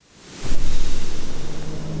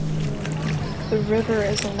The river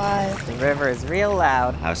is alive. The river is real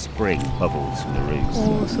loud. Our spring bubbles from the roots.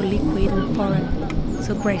 All so liquid and foreign,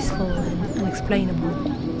 so graceful and unexplainable.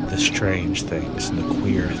 The strange things and the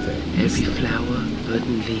queer things. Every flower, bud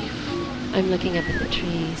and leaf. I'm looking up at the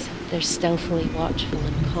trees. They're stealthily watchful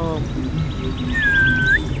and calm.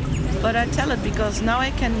 But I tell it because now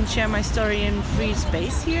I can share my story in free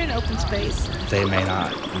space here, in open space. They may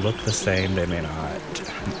not look the same, they may not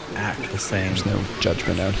act the same. There's no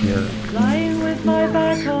judgment out here. Lying with my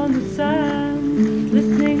back on the sand,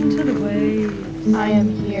 listening to the waves. I am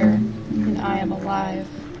here, and I am alive.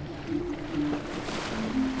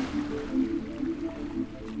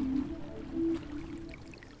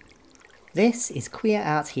 This is Queer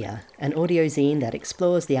Out Here, an audio zine that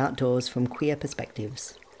explores the outdoors from queer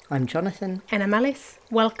perspectives. I'm Jonathan. And I'm Alice.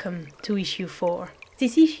 Welcome to Issue 4.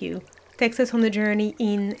 This issue takes us on a journey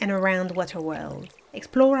in and around Waterworld,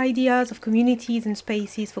 explore ideas of communities and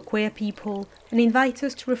spaces for queer people, and invite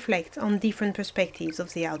us to reflect on different perspectives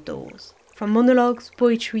of the outdoors. From monologues,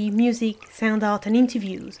 poetry, music, sound art and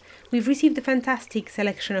interviews, we've received a fantastic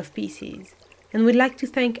selection of pieces, and we'd like to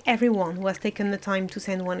thank everyone who has taken the time to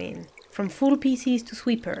send one in. From full pieces to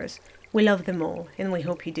sweepers, we love them all, and we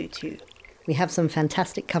hope you do too. We have some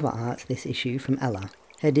fantastic cover art this issue from Ella.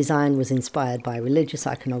 Her design was inspired by religious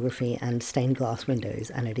iconography and stained glass windows,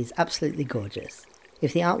 and it is absolutely gorgeous.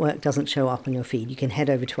 If the artwork doesn't show up on your feed, you can head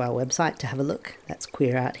over to our website to have a look. That's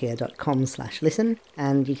queerouthere.com/listen,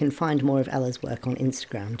 and you can find more of Ella's work on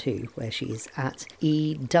Instagram too, where she is at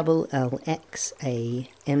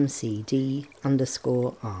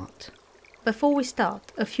ELLXAMCD_art. Before we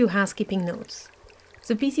start, a few housekeeping notes.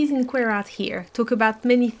 The pieces in Queer Out Here talk about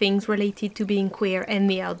many things related to being queer and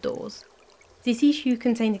the outdoors. This issue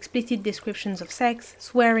contains explicit descriptions of sex,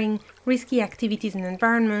 swearing, risky activities and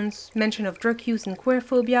environments, mention of drug use and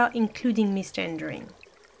queerphobia, including misgendering.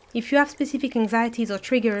 If you have specific anxieties or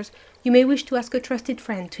triggers, you may wish to ask a trusted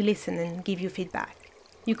friend to listen and give you feedback.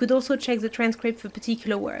 You could also check the transcript for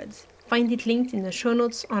particular words. Find it linked in the show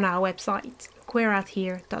notes on our website,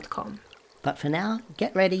 queerouthere.com. But for now,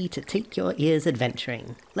 get ready to take your ears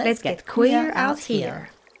adventuring. Let's get queer out here.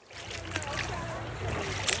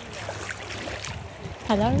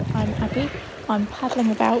 Hello, I'm Abby. I'm paddling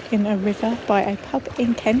about in a river by a pub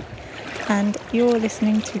in Kent, and you're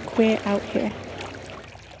listening to Queer Out Here.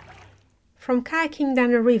 From kayaking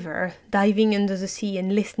down a river, diving under the sea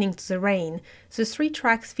and listening to the rain, the 3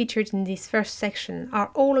 tracks featured in this first section are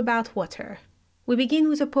all about water. We begin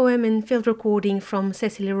with a poem and field recording from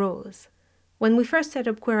Cecily Rose. When we first set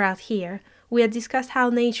up Queer Out Here, we had discussed how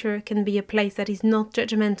nature can be a place that is not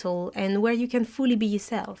judgmental and where you can fully be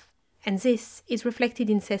yourself. And this is reflected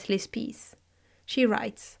in Cecily's piece. She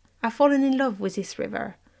writes, "I've fallen in love with this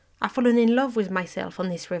river. I've fallen in love with myself on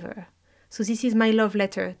this river. So this is my love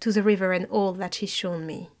letter to the river and all that she's shown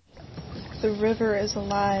me." The river is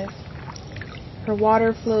alive. Her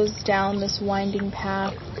water flows down this winding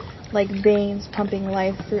path like veins pumping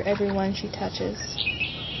life through everyone she touches.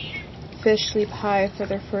 Fish leap high for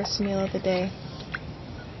their first meal of the day.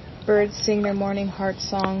 Birds sing their morning heart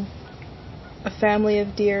song. A family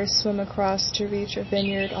of deer swim across to reach a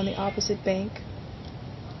vineyard on the opposite bank.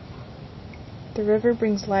 The river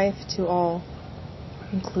brings life to all,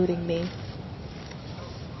 including me.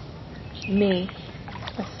 Me,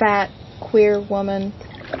 a fat, queer woman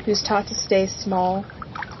who's taught to stay small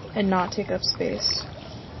and not take up space,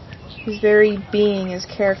 whose very being is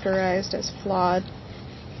characterized as flawed,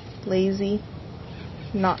 lazy,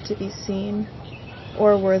 not to be seen,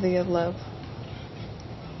 or worthy of love.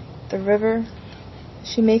 The river,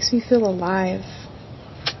 she makes me feel alive.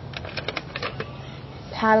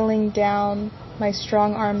 Paddling down, my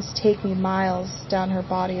strong arms take me miles down her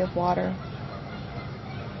body of water.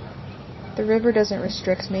 The river doesn't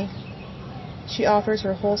restrict me. She offers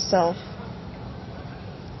her whole self.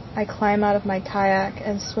 I climb out of my kayak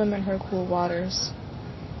and swim in her cool waters.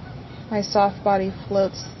 My soft body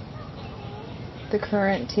floats, the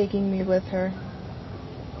current taking me with her.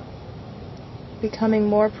 Becoming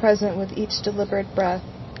more present with each deliberate breath,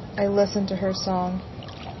 I listen to her song.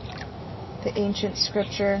 The ancient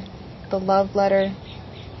scripture, the love letter,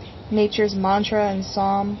 nature's mantra and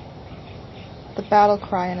psalm, the battle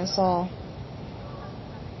cry in us all.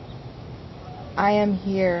 I am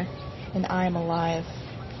here, and I am alive.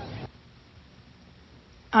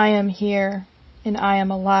 I am here, and I am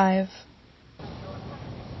alive.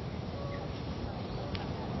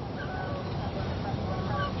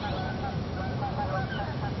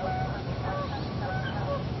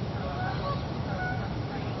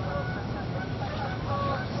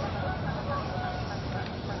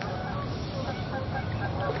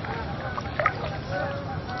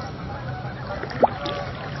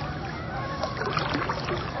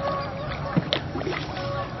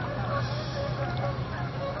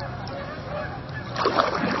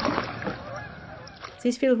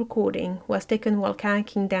 This field recording was taken while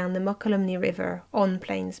kayaking down the Mokelumne River on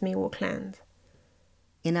Plains Miwok Land.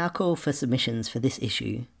 In our call for submissions for this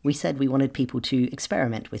issue, we said we wanted people to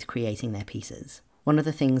experiment with creating their pieces. One of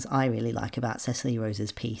the things I really like about Cecily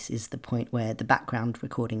Rose's piece is the point where the background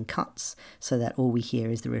recording cuts so that all we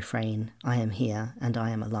hear is the refrain, "I am here and I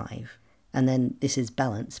am alive." And then this is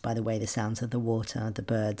balanced by the way the sounds of the water, the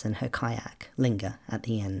birds and her kayak linger at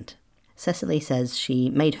the end. Cecily says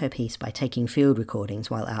she made her piece by taking field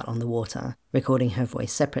recordings while out on the water, recording her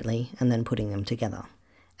voice separately and then putting them together.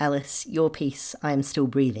 Alice, your piece, I Am Still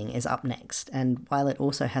Breathing, is up next, and while it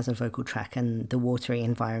also has a vocal track and the watery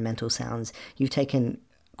environmental sounds, you've taken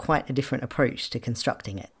quite a different approach to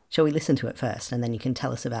constructing it. Shall we listen to it first, and then you can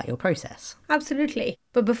tell us about your process? Absolutely.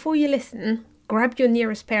 But before you listen, grab your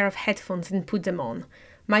nearest pair of headphones and put them on.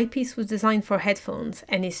 My piece was designed for headphones,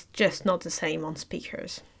 and it's just not the same on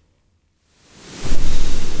speakers.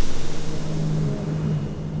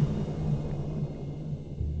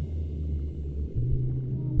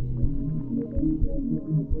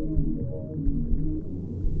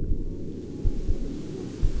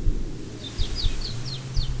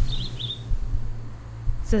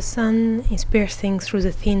 The sun is piercing through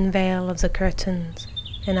the thin veil of the curtains,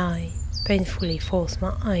 and I painfully force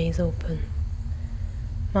my eyes open.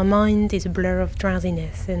 My mind is a blur of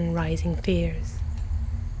drowsiness and rising fears.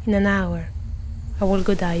 In an hour, I will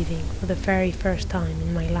go diving for the very first time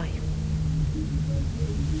in my life.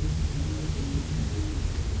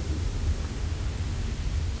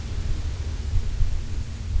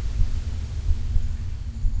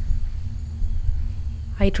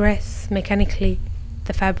 I dress mechanically,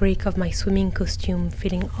 the fabric of my swimming costume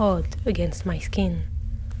feeling odd against my skin.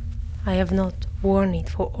 I have not worn it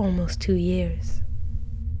for almost 2 years.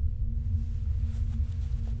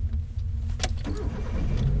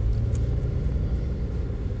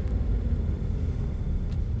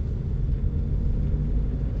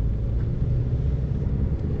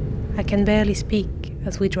 I can barely speak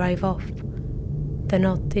as we drive off, the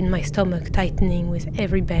knot in my stomach tightening with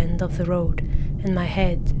every bend of the road and my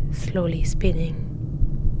head slowly spinning.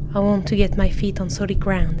 I want to get my feet on solid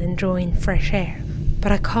ground and draw in fresh air,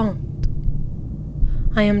 but I can't.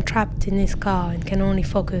 I am trapped in this car and can only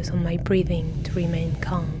focus on my breathing to remain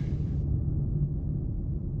calm.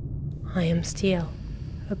 I am still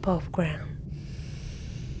above ground.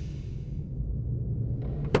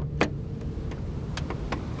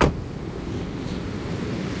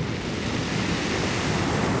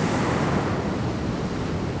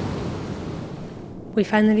 We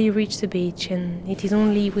finally reach the beach, and it is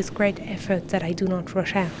only with great effort that I do not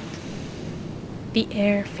rush out. The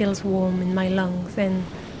air feels warm in my lungs, and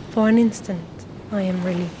for an instant I am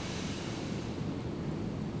relieved.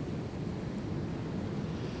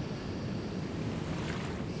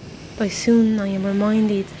 But soon I am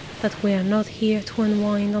reminded that we are not here to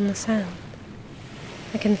unwind on the sand.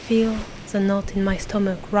 I can feel the knot in my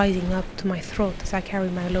stomach rising up to my throat as I carry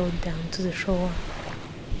my load down to the shore.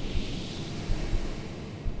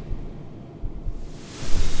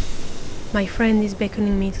 My friend is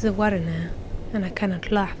beckoning me to the water now, and I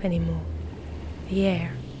cannot laugh anymore. The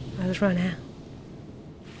air has run out.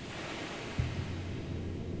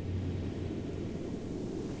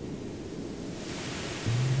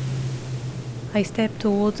 I step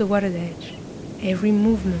towards the water's edge, every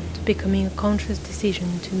movement becoming a conscious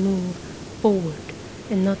decision to move forward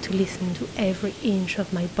and not to listen to every inch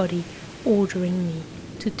of my body ordering me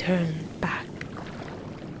to turn back.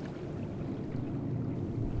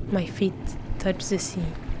 My feet touch the sea,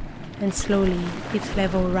 and slowly its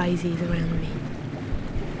level rises around me.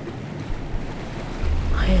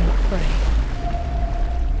 I am afraid.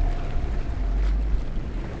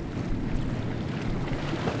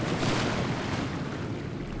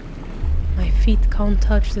 My feet can't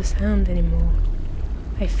touch the sand anymore.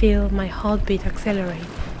 I feel my heartbeat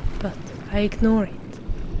accelerate, but I ignore it.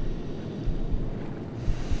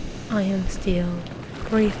 I am still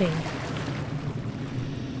breathing.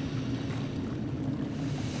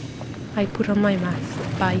 I put on my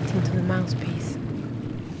mask, bite into the mouthpiece.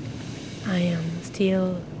 I am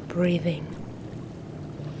still breathing.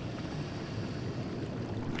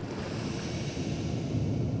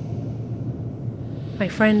 My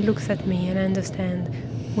friend looks at me and understands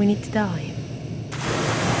we need to dive.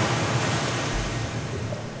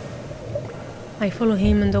 I follow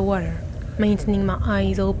him underwater, maintaining my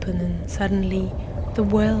eyes open, and suddenly the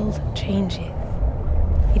world changes.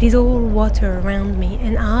 It is all water around me,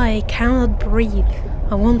 and I cannot breathe.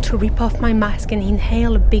 I want to rip off my mask and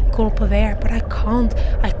inhale a big gulp of air, but I can't.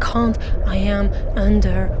 I am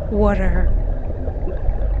underwater.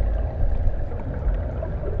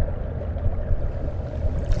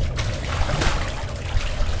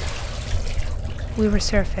 We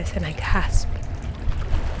resurface and I gasp.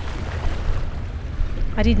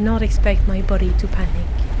 I did not expect my body to panic.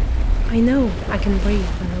 I know I can breathe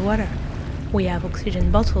underwater. We have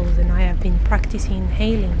oxygen bottles and I have been practicing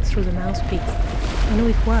inhaling through the mouthpiece. I know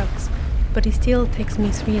it works, but it still takes me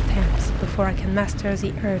 3 attempts before I can master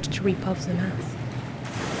the urge to rip off the mask.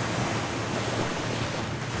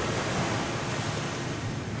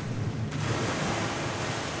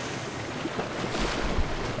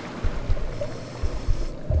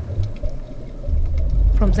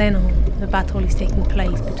 From then on, the battle is taking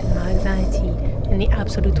place between my anxiety and the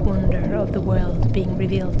absolute wonder of the world being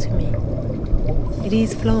revealed to me. It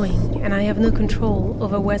is flowing, and I have no control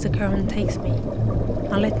over where the current takes me.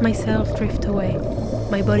 I let myself drift away,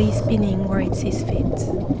 my body spinning where it sees fit.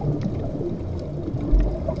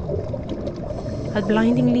 I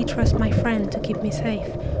blindingly trust my friend to keep me safe,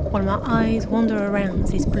 while my eyes wander around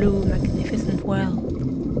this blue, magnificent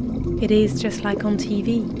world. It is just like on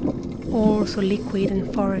TV, all so liquid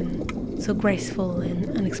and foreign, so graceful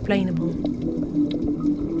and unexplainable.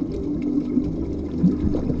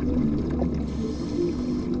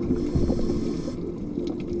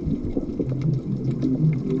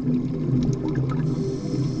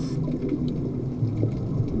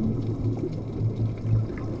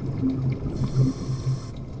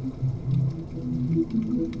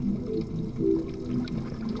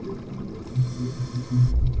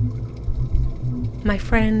 My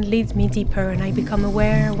friend leads me deeper and I become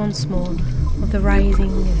aware once more of the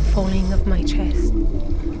rising and falling of my chest.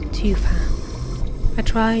 Too fast. I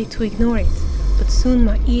try to ignore it, but soon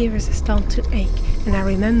my ears start to ache and I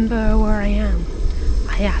remember where I am.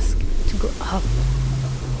 I ask to go up.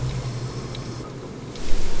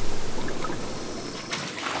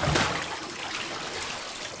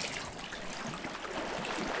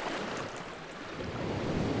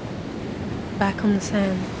 Back on the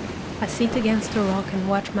sand, I sit against a rock and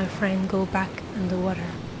watch my friend go back underwater.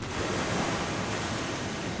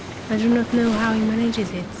 I do not know how he manages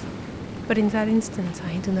it, but in that instant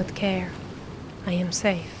I do not care. I am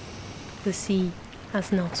safe. The sea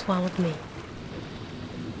has not swallowed me.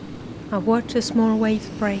 I watch the small waves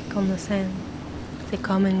break on the sand. They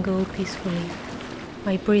come and go peacefully.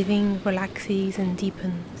 My breathing relaxes and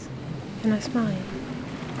deepens, and I smile.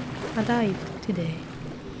 I dived today,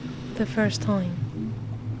 the first time.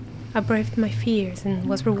 I braved my fears and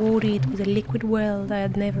was rewarded with a liquid world I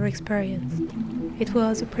had never experienced. It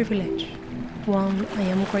was a privilege, one I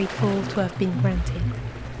am grateful to have been granted,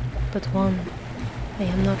 but one I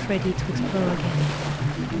am not ready to explore again.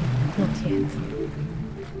 Not yet.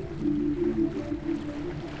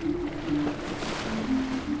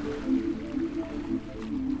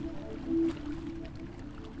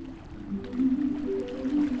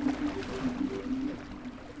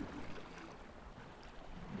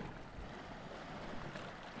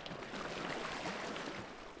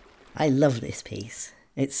 I love this piece.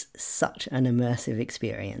 It's such an immersive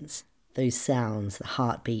experience. Those sounds, the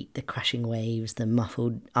heartbeat, the crashing waves, the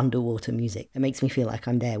muffled underwater music, it makes me feel like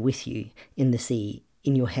I'm there with you, in the sea,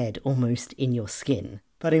 in your head, almost in your skin.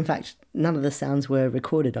 But in fact, none of the sounds were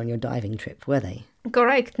recorded on your diving trip, were they?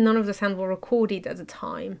 Correct, none of the sounds were recorded at the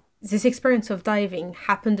time. This experience of diving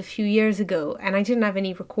happened a few years ago, and I didn't have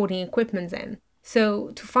any recording equipment then. So,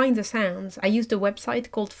 to find the sounds, I used a website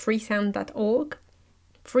called freesound.org.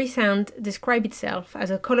 Freesound describes itself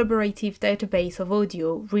as a collaborative database of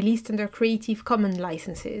audio released under Creative Commons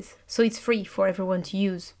licenses, so it's free for everyone to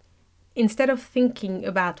use. Instead of thinking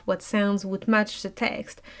about what sounds would match the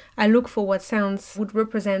text, I look for what sounds would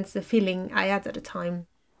represent the feeling I had at the time.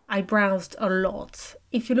 I browsed a lot.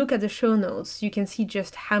 If you look at the show notes, you can see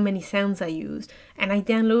just how many sounds I used, and I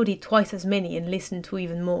downloaded twice as many and listened to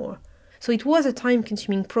even more. So it was a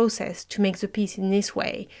time-consuming process to make the piece in this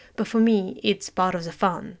way, but for me, it's part of the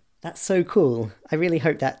fun. That's so cool. I really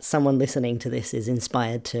hope that someone listening to this is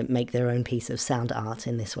inspired to make their own piece of sound art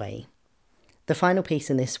in this way. The final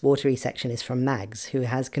piece in this watery section is from Mags, who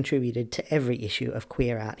has contributed to every issue of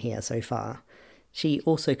Queer Out here so far. She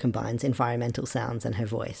also combines environmental sounds and her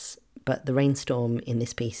voice, but the rainstorm in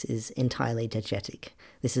this piece is entirely diegetic.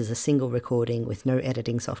 This is a single recording with no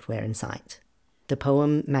editing software in sight. The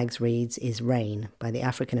poem Mags reads is Rain by the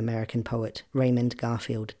African-American poet Raymond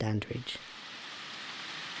Garfield Dandridge.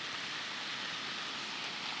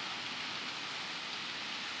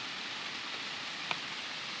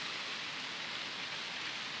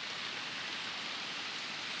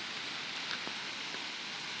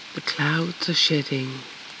 The clouds are shedding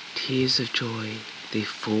tears of joy. They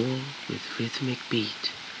fall with rhythmic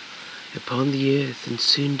beat upon the earth and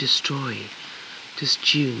soon destroy just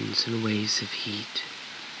dunes and waves of heat.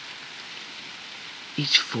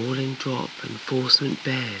 each falling drop enforcement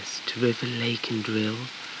bears to river, lake and rill,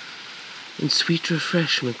 and sweet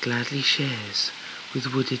refreshment gladly shares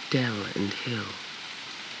with wooded dell and hill.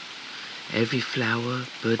 Every flower,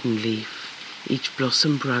 bud and leaf, each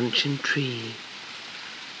blossom, branch and tree,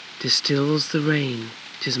 distills the rain,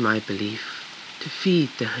 'tis my belief, to feed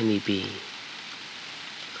the honey bee.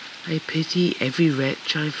 I pity every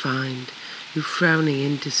wretch I find who frowning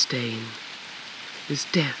in disdain is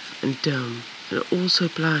deaf and dumb and also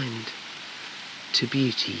blind to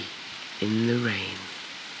beauty in the rain.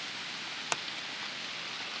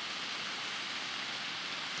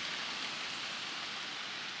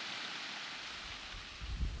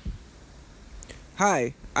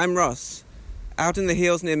 Hi, I'm Ross, out in the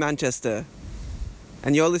hills near Manchester,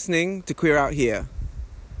 and you're listening to Queer Out Here.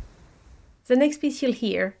 The next piece you'll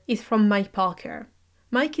hear is from Mike Parker.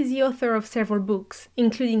 Mike is the author of several books,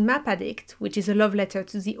 including Map Addict, which is a love letter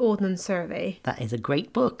to the Ordnance Survey. That is a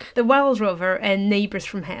great book. The Wild Rover and Neighbours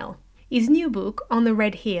from Hell. His new book, On the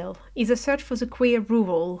Red Hill, is a search for the queer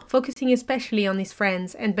rural, focusing especially on his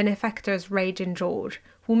friends and benefactors Rage and George,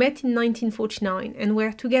 who met in 1949 and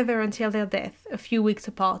were together until their death a few weeks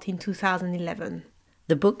apart in 2011.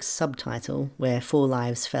 The book's subtitle, Where Four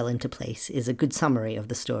Lives Fell into Place, is a good summary of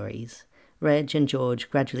the stories. Reg and George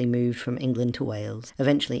gradually moved from England to Wales,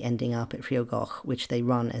 eventually ending up at Rhiogoch, which they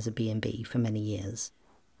run as a B&B for many years.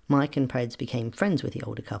 Mike and Preds became friends with the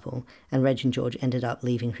older couple, and Reg and George ended up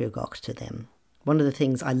leaving Rhiogoch to them. One of the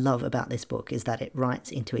things I love about this book is that it writes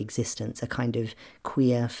into existence a kind of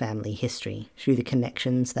queer family history through the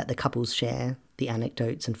connections that the couples share, the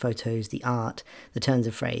anecdotes and photos, the art, the turns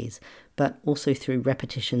of phrase, but also through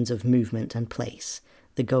repetitions of movement and place,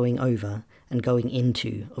 the going over and going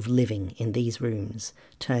into of living in these rooms,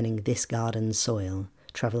 turning this garden's soil,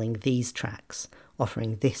 travelling these tracks,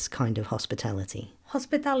 offering this kind of hospitality.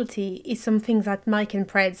 Hospitality is something that Mike and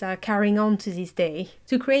Preds are carrying on to this day.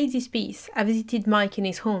 To create this piece, I visited Mike in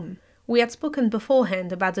his home. We had spoken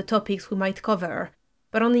beforehand about the topics we might cover,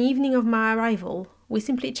 but on the evening of my arrival, we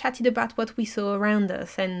simply chatted about what we saw around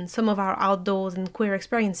us and some of our outdoors and queer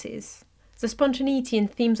experiences. The spontaneity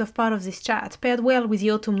and themes of part of this chat paired well with the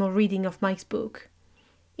autumnal reading of Mike's book.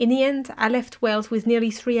 In the end, I left Wales with nearly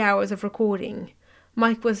 3 hours of recording.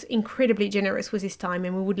 Mike was incredibly generous with his time,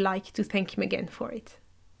 and we would like to thank him again for it.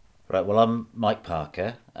 Right, well, I'm Mike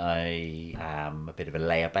Parker. I am a bit of a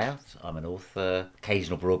layabout. I'm an author,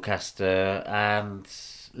 occasional broadcaster, and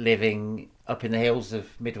living up in the hills of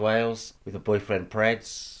mid Wales with my boyfriend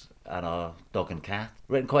Preds and our dog and cat.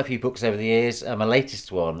 Written quite a few books over the years, and my latest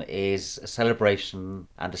one is a celebration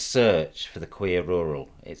and a search for the queer rural.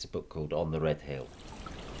 It's a book called On the Red Hill.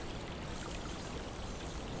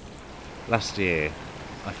 Last year,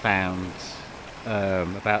 I found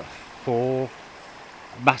about 4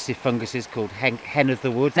 massive funguses called hen of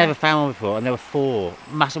the wood. Never found one before, and there were 4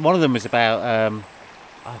 massive. One of them was about,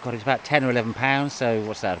 it's about 10 or 11 pounds. So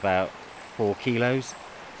what's that? About 4 kilos.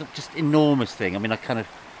 Just enormous thing. I mean,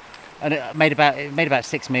 and it made about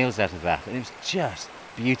 6 meals out of that, and it was just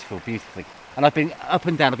beautiful thing. And I've been up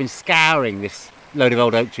and down. I've been scouring this load of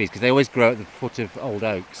old oak trees because they always grow at the foot of old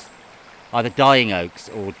oaks. Either dying oaks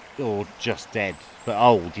or just dead, but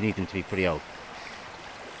old. You need them to be pretty old.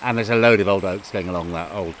 And there's a load of old oaks going along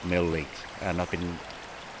that old mill leat, and I've been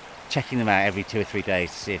checking them out every 2 or 3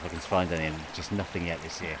 days to see if I can find any, and just nothing yet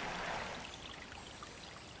this year.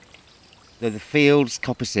 The fields,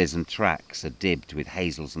 coppices and tracks are dibbed with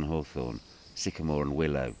hazels and hawthorn, sycamore and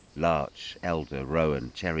willow, larch, elder,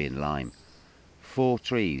 rowan, cherry and lime. 4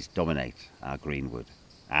 trees dominate our greenwood,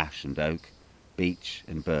 ash and oak, beech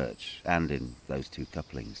and birch, and in those 2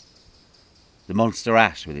 couplings. The monster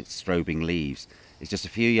ash with its strobing leaves is just a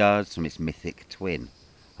few yards from its mythic twin,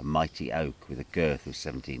 a mighty oak with a girth of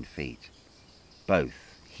 17 feet. Both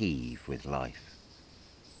heave with life.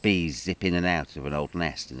 Bees zip in and out of an old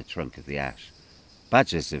nest in the trunk of the ash.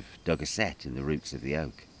 Badgers have dug a set in the roots of the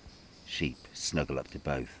oak. Sheep snuggle up to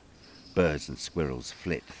both. Birds and squirrels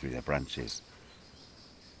flit through their branches.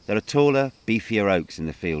 There are taller, beefier oaks in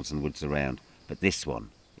the fields and woods around, but this one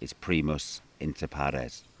is Primus inter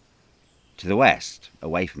pares. To the west,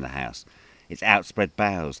 away from the house, its outspread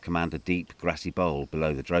boughs command a deep grassy bowl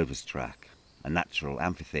below the drover's track, a natural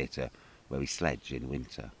amphitheatre where we sledge in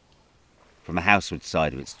winter. From the houseward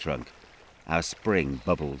side of its trunk, our spring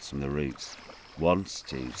bubbles from the roots, once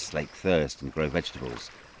to slake thirst and grow vegetables,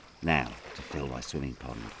 now to fill my swimming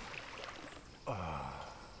pond.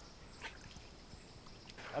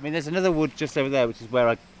 I mean, there's another wood just over there, which is where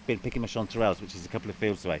I've been picking my chanterelles, which is a couple of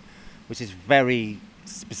fields away, which is very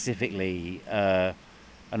specifically an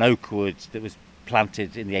oak wood that was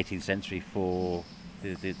planted in the 18th century for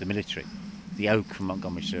the military. the oak from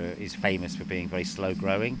Montgomeryshire is famous for being very slow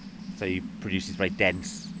growing, so he produces very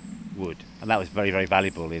dense wood, and that was very, very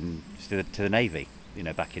valuable to the Navy,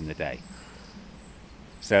 back in the day.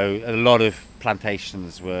 So a lot of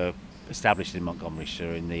plantations were established in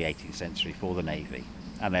Montgomeryshire in the 18th century for the Navy,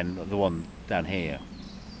 and then the one down here,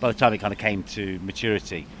 by the time it kind of came to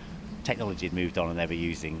maturity, technology had moved on and they were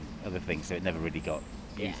using other things, so it never really got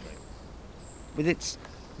used. With its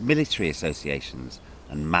military associations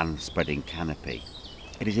and man-spreading canopy,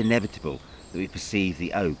 it is inevitable that we perceive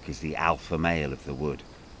the oak as the alpha male of the wood,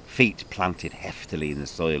 feet planted heftily in the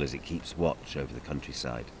soil as it keeps watch over the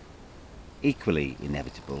countryside. Equally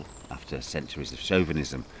inevitable, after centuries of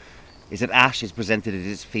chauvinism, is that ash is presented as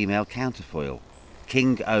its female counterfoil.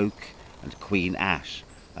 King oak and queen ash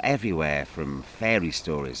are everywhere, from fairy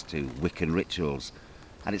stories to Wiccan rituals,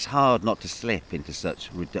 and it's hard not to slip into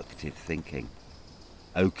such reductive thinking.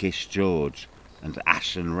 Oakish George and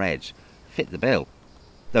Ashen Reg fit the bill.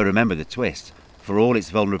 Though remember the twist, for all its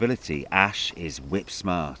vulnerability, ash is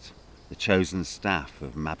whip-smart, the chosen staff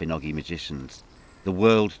of Mabinogi magicians, the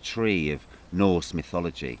world tree of Norse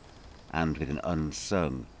mythology, and with an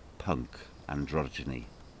unsung punk androgyny.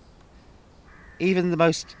 Even the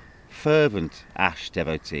most fervent ash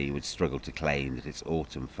devotee would struggle to claim that its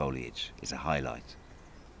autumn foliage is a highlight.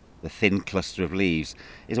 The thin cluster of leaves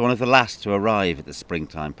is one of the last to arrive at the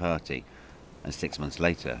springtime party, and 6 months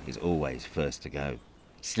later is always first to go,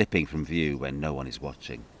 slipping from view when no one is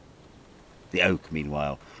watching. The oak,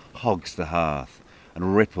 meanwhile, hogs the hearth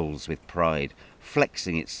and ripples with pride,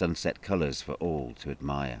 flexing its sunset colours for all to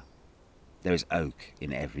admire. There is oak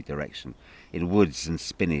in every direction, in woods and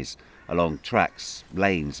spinneys, along tracks,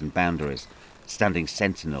 lanes and boundaries, standing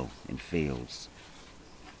sentinel in fields.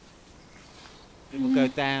 We'll go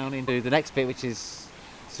down into the next bit, which is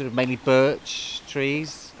sort of mainly birch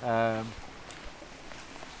trees.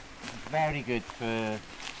 Very good for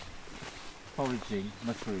foraging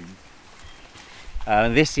mushrooms.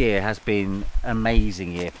 This year has been an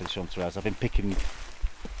amazing year for the chanterelles. I've been picking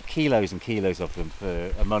kilos and kilos of them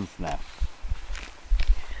for a month now.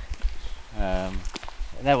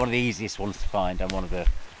 They're one of the easiest ones to find and one of the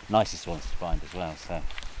nicest ones to find as well.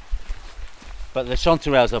 But the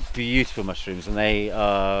chanterelles are beautiful mushrooms, and they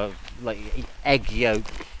are like egg yolk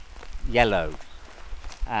yellow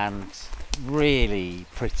and really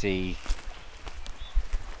pretty.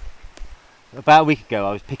 About a week ago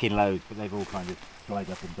I was picking loads, but they've all kind of dried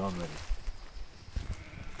up and gone really.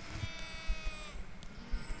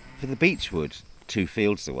 For the beechwood, 2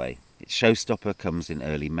 fields away, its showstopper comes in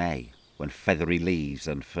early May, when feathery leaves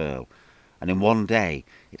unfurl, and in one day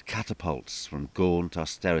it catapults from gaunt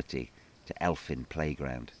austerity to elfin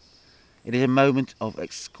playground. It is a moment of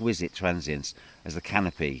exquisite transience as the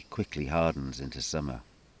canopy quickly hardens into summer.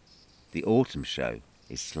 The autumn show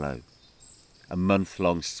is slow, a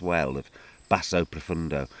month-long swell of basso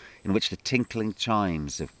profundo in which the tinkling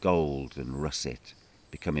chimes of gold and russet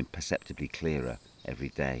become imperceptibly clearer every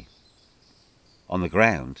day. On the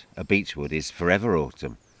ground, a beechwood is forever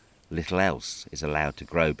autumn. Little else is allowed to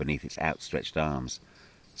grow beneath its outstretched arms,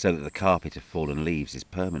 so that the carpet of fallen leaves is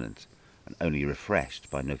permanent and only refreshed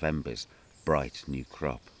by November's bright new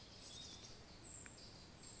crop.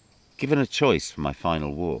 Given a choice for my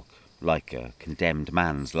final walk, like a condemned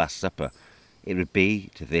man's last supper, it would be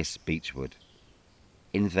to this beechwood.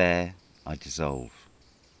 In there I dissolve.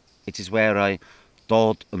 It is where I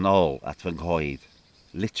dod yn ôl at fy nghoed,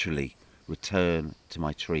 literally return to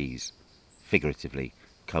my trees, figuratively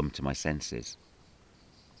come to my senses.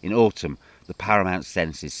 In autumn, the paramount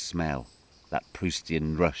sense is smell, that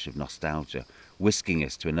Proustian rush of nostalgia, whisking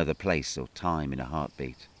us to another place or time in a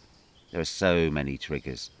heartbeat. There are so many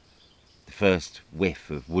triggers. The first whiff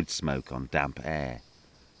of wood smoke on damp air,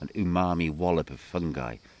 an umami wallop of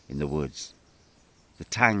fungi in the woods, the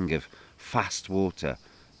tang of fast water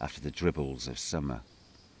after the dribbles of summer.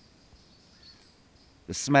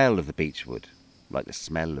 The smell of the beechwood, like the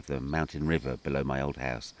smell of the mountain river below my old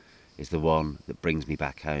house, is the one that brings me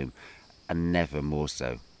back home, and never more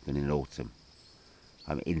so than in autumn.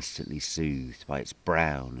 I'm instantly soothed by its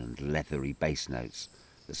brown and leathery bass notes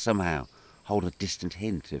that somehow hold a distant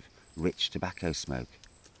hint of rich tobacco smoke.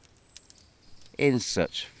 In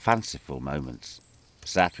such fanciful moments,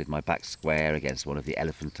 sat with my back square against one of the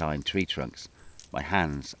elephantine tree trunks, my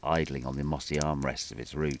hands idling on the mossy armrests of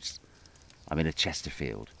its roots, I'm in a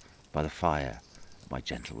Chesterfield by the fire at my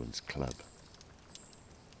gentleman's club.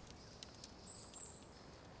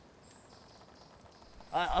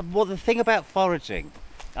 Well, the thing about foraging,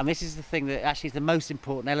 and this is the thing that actually is the most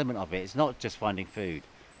important element of it, it's not just finding food.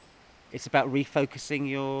 It's about refocusing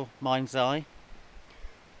your mind's eye.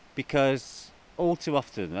 Because all too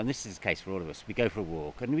often, and this is the case for all of us, we go for a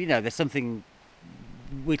walk and, there's something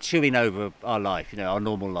we're chewing over our life, our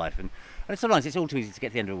normal life. And sometimes it's all too easy to get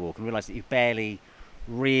to the end of a walk and realise that you've barely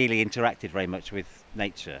really interacted very much with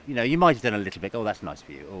nature. You might have done a little bit, oh, that's nice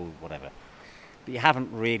for you, or whatever. But you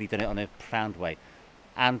haven't really done it on a profound way.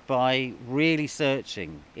 And by really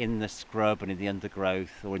searching in the scrub and in the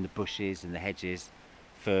undergrowth or in the bushes and the hedges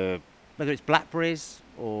for whether it's blackberries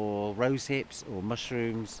or rose hips or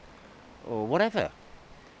mushrooms or whatever,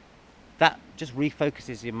 that just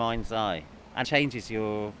refocuses your mind's eye and changes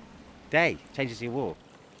your day, changes your walk.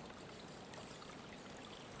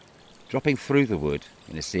 Dropping through the wood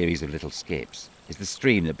in a series of little skips is the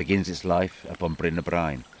stream that begins its life up on Bryn y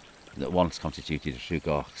Bryn, that once constituted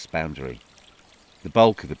Rhugorch's boundary. The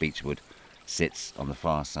bulk of the beechwood sits on the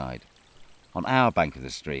far side. On our bank of the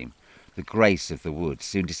stream, the grace of the wood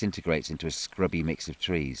soon disintegrates into a scrubby mix of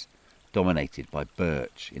trees, dominated by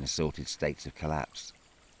birch in assorted states of collapse.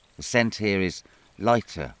 The scent here is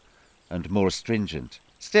lighter and more astringent,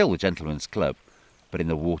 still the gentleman's club, but in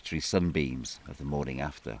the watery sunbeams of the morning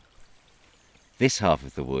after. This half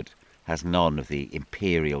of the wood has none of the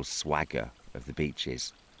imperial swagger of the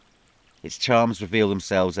beeches. Its charms reveal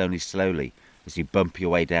themselves only slowly as you bump your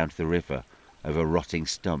way down to the river over rotting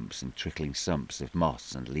stumps and trickling sumps of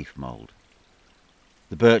moss and leaf mould.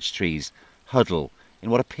 The birch trees huddle in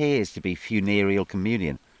what appears to be funereal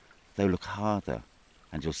communion, though look harder,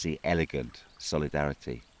 and you'll see elegant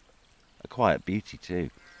solidarity. A quiet beauty too.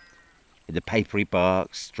 In the papery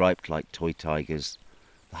bark striped like toy tigers,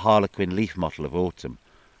 the harlequin leaf mottle of autumn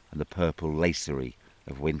and the purple lacery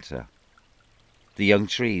of winter. The young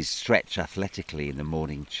trees stretch athletically in the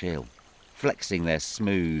morning chill, flexing their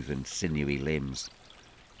smooth and sinewy limbs.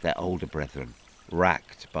 Their older brethren,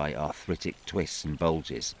 racked by arthritic twists and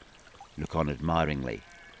bulges, look on admiringly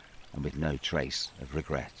and with no trace of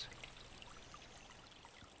regret.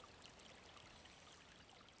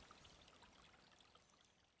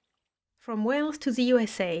 From Wales to the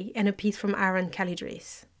USA, and a piece from Aaron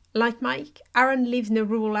Calidris. Like Mike, Aaron lives in a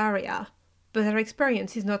rural area, but her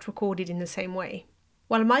experience is not recorded in the same way.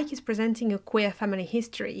 While Mike is presenting a queer family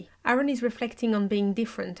history, Aaron is reflecting on being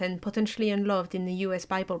different and potentially unloved in the US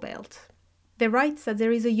Bible Belt. They write that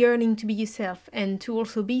there is a yearning to be yourself and to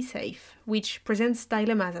also be safe, which presents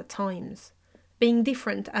dilemmas at times. Being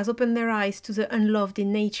different has opened their eyes to the unloved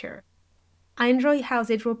in nature. I enjoy how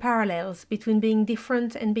they draw parallels between being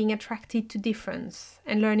different and being attracted to difference,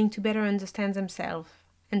 and learning to better understand themselves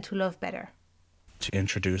and to love better. To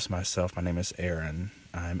introduce myself, my name is Aaron.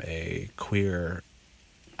 I'm a queer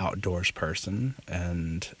outdoors person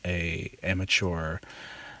and a amateur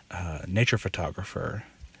nature photographer.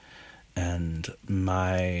 And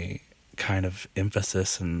my kind of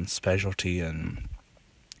emphasis and specialty and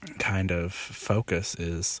kind of focus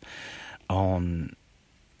is on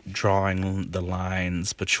drawing the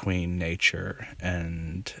lines between nature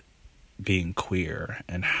and being queer,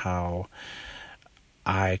 and how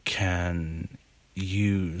I can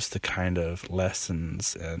use the kind of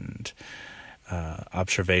lessons and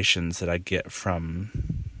observations that I get from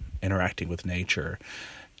interacting with nature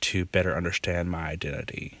to better understand my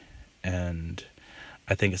identity. And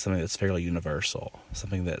I think it's something that's fairly universal,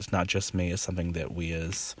 something that's not just me, it's something that we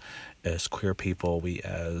as queer people, we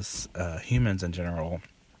as humans in general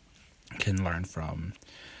can learn from.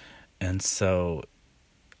 And so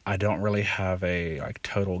I don't really have a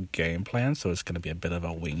total game plan, so it's going to be a bit of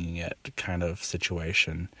a winging it kind of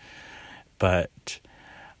situation. But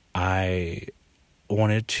I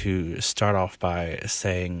wanted to start off by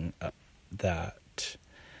saying that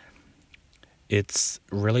it's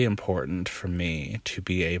really important for me to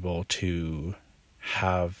be able to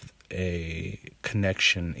have a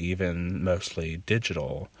connection, even mostly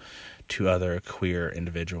digital, to other queer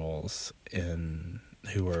individuals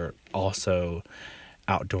who are also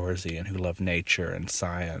outdoorsy and who love nature and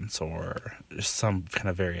science, or some kind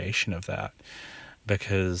of variation of that.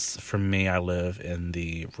 Because for me, I live in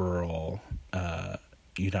the rural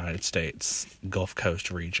United States Gulf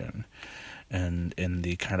Coast region and in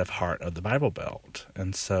the kind of heart of the Bible Belt.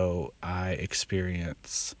 And so I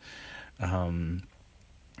experience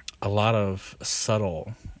a lot of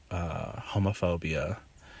subtle homophobia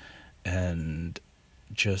and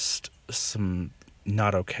just some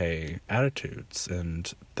not okay attitudes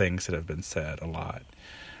and things that have been said a lot.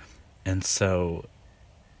 And so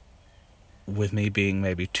with me being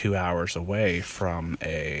maybe 2 hours away from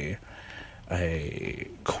a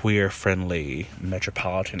queer-friendly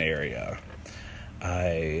metropolitan area,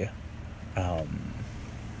 I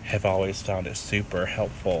have always found it super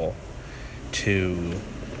helpful to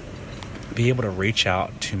be able to reach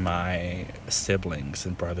out to my siblings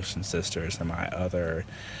and brothers and sisters and my other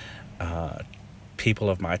people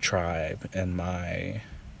of my tribe and my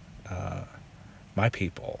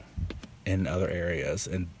people in other areas,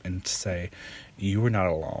 and to say, you are not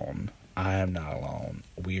alone, I am not alone,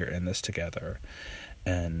 we are in this together,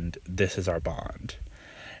 and this is our bond.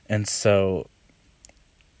 And so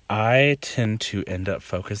I tend to end up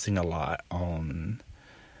focusing a lot on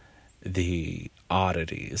the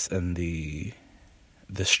oddities and the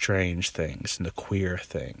strange things and the queer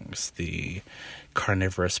things, the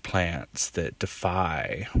carnivorous plants that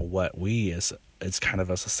defy what we as kind of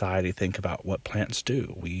a society think about what plants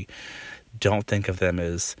do. We don't think of them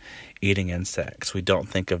as eating insects. We don't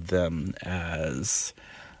think of them as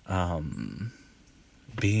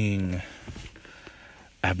being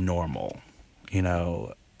abnormal. You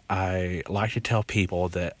know, I like to tell people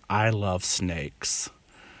that I love snakes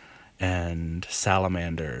and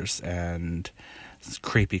salamanders and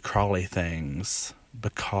creepy crawly things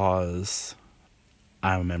because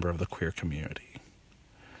I'm a member of the queer community.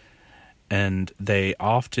 And they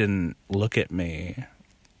often look at me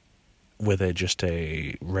with just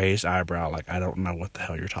a raised eyebrow, like, I don't know what the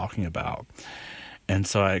hell you're talking about. And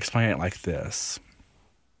so I explain it like this.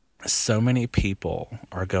 So many people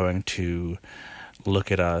are going to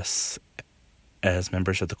look at us as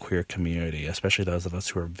members of the queer community, especially those of us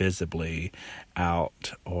who are visibly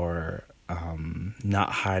out or not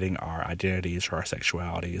hiding our identities or our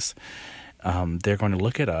sexualities. They're going to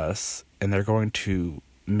look at us and they're going to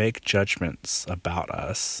make judgments about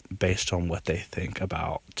us based on what they think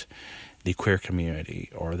about the queer community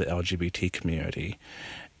or the LGBT community.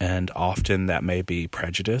 And often that may be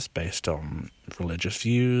prejudice based on religious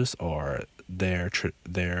views or their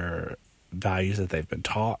values that they've been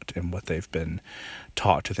taught and what they've been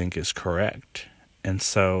taught to think is correct. And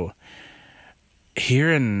so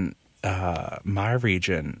here in my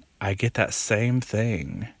region, I get that same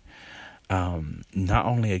thing, not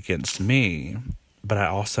only against me, but I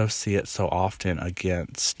also see it so often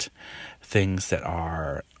against things that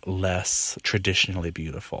are less traditionally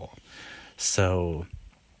beautiful. So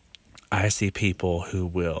I see people who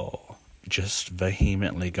will just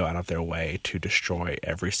vehemently go out of their way to destroy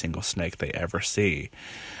every single snake they ever see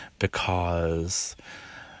because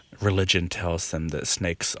religion tells them that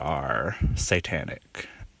snakes are satanic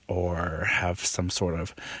or have some sort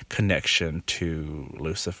of connection to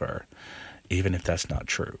Lucifer, even if that's not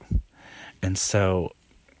true. And so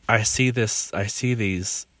I see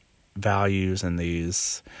these values and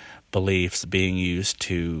these beliefs being used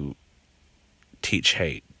to teach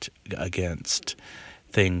hate against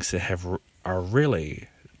things that are really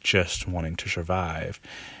just wanting to survive,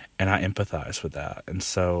 and I empathize with that. And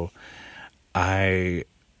so I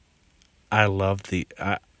love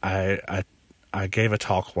I gave a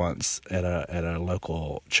talk once at a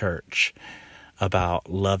local church about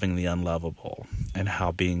loving the unlovable and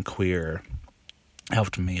how being queer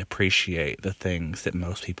helped me appreciate the things that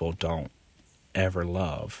most people don't ever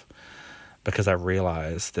love, because I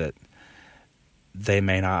realized that they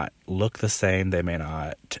may not look the same, they may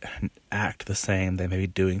not act the same, they may be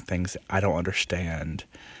doing things that I don't understand,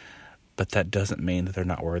 but that doesn't mean that they're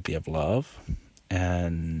not worthy of love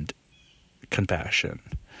and compassion.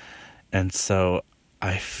 And so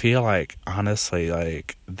I feel like, honestly,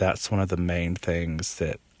 like that's one of the main things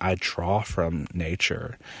that I draw from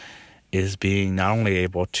nature, is being not only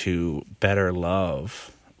able to better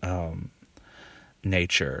love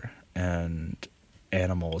nature and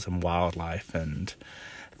animals and wildlife and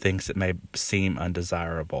things that may seem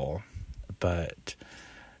undesirable, but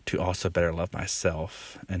to also better love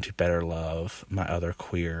myself and to better love my other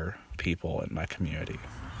queer people in my community.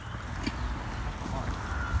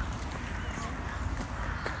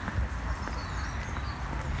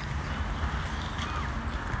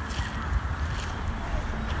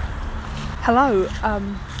 Hello,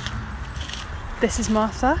 this is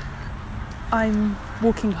Martha. I'm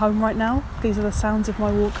walking home right now. These are the sounds of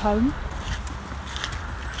my walk home.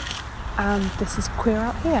 And this is Queer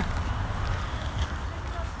Out Here.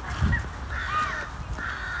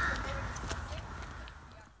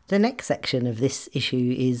 The next section of this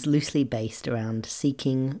issue is loosely based around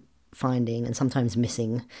seeking, finding, and sometimes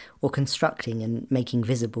missing, or constructing and making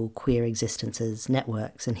visible queer existences,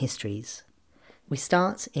 networks, and histories. We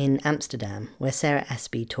start in Amsterdam, where Sarah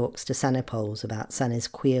Espy talks to Sanne Pols about Sanne's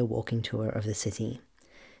queer walking tour of the city.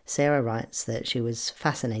 Sarah writes that she was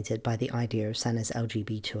fascinated by the idea of Sanne's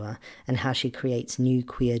LGB tour and how she creates new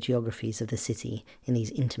queer geographies of the city in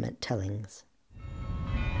these intimate tellings.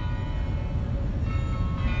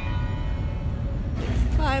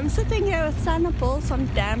 I'm sitting here with Sanne Pols on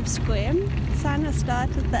Dam Square. Sana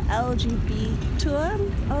started the LGB tour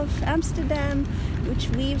of Amsterdam, which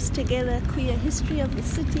weaves together queer history of the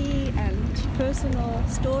city and personal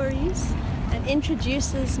stories and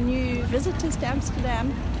introduces new visitors to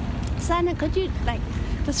Amsterdam. Sana, could you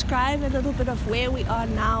describe a little bit of where we are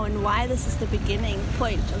now and why this is the beginning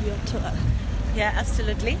point of your tour? Yeah,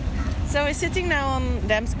 absolutely. So we're sitting now on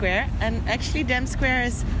Dam Square, and actually Dam Square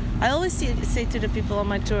is, I always say to the people on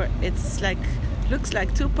my tour, it's looks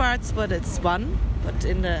like two parts, but it's one. But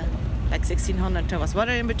in the 1600 there was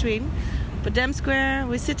water in between. But Dam Square,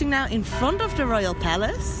 we're sitting now in front of the Royal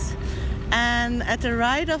Palace, and at the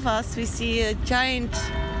right of us we see a giant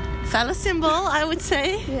phallus symbol, I would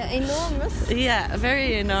say. Yeah, enormous. Yeah,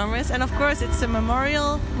 very enormous. And of course it's a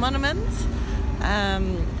memorial monument.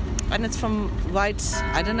 And it's from white,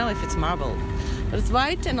 I don't know if it's marble, but it's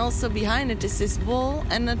white, and also behind it is this wall.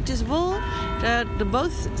 And at this wall, the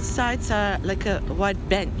both sides are like a white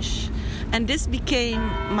bench. And this became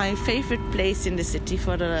my favorite place in the city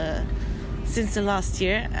since the last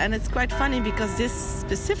year. And it's quite funny because this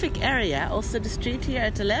specific area, also the street here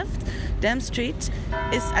at the left, Dam Street,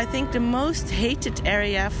 is I think the most hated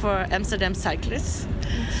area for Amsterdam cyclists.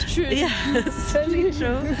 It's true. Yeah, it's really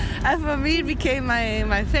true. And for me it became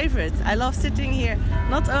my favorite. I love sitting here,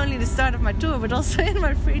 not only the start of my tour, but also in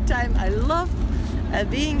my free time. I love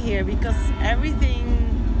being here because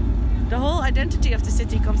the whole identity of the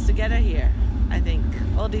city comes together here. I think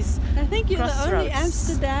all these I think you're crossroads. The only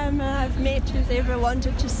Amsterdammer I've met who's ever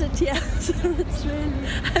wanted to sit here. So it's really...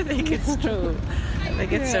 I think it's true.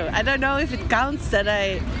 True. I don't know if it counts that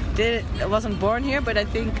I wasn't born here, but I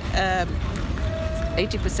think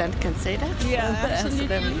 80% can say that. Yeah,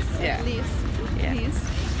 absolutely. Yeah. At least. Yeah.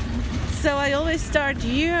 So I always start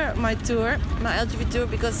here my LGBT tour,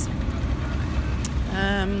 because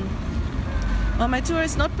my tour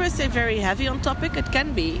is not per se very heavy on topic. It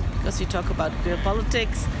can be, because we talk about queer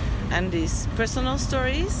politics and these personal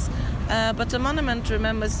stories. But the monument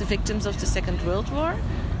remembers the victims of the Second World War.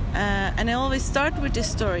 And I always start with this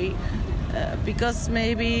story because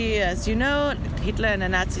maybe, as you know, Hitler and the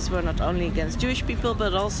Nazis were not only against Jewish people,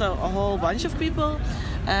 but also a whole bunch of people,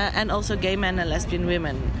 and also gay men and lesbian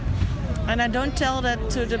women. And I don't tell that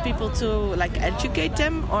to the people to educate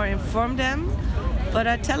them or inform them, but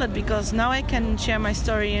I tell it because now I can share my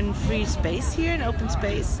story in free space here, in open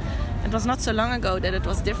space. It was not so long ago that it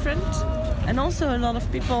was different. And also a lot of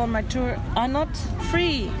people on my tour are not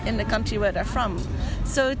free in the country where they're from.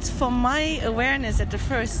 So it's for my awareness at the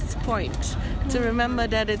first point to remember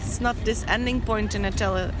that it's not this ending point and I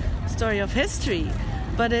tell a story of history,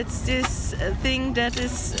 but it's this thing that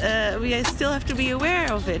is, we still have to be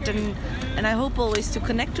aware of it. And I hope always to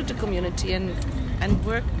connect to the community and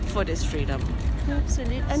work for this freedom.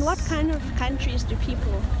 Absolutely. And what kind of countries do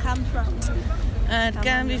people come from? It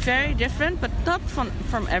can be very different, but not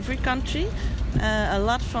from every country. A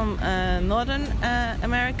lot from Northern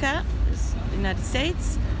America, United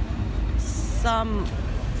States.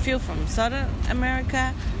 Few from Southern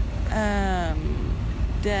America.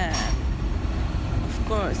 Then, of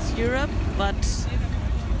course, Europe. But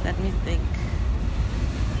let me think.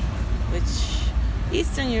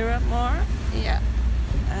 Eastern Europe more. Yeah.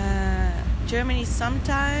 Germany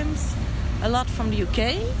sometimes. A lot from the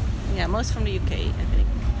UK. Yeah, most from the UK, I think.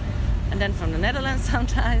 And then from the Netherlands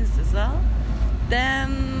sometimes as well.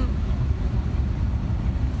 Then,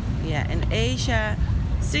 in Asia,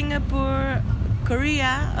 Singapore,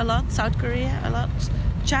 Korea a lot, South Korea a lot,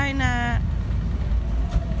 China,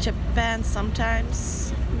 Japan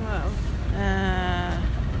sometimes. Wow.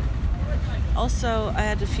 Also, I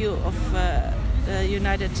had a few of the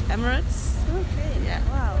United Emirates. Okay. Yeah.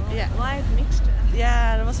 Wow. Yeah. Wide mixture.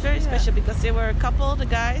 Yeah, it was very special because they were a couple, the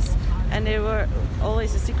guys, and they were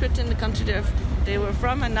always a secret in the country they were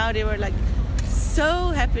from, and now they were so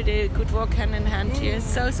happy they could walk hand in hand here,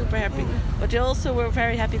 so super happy. But they also were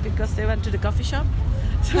very happy because they went to the coffee shop.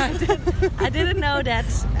 So I didn't know that,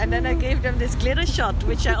 and then I gave them this glitter shot,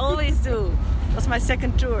 which I always do. It was my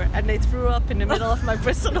second tour, and they threw up in the middle of my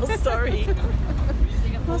personal story.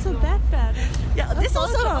 Wasn't that bad? Yeah, this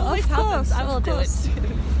also always happens. I will do it.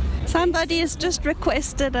 Somebody has just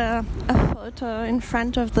requested a photo in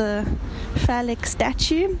front of the phallic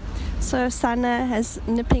statue, so Sana is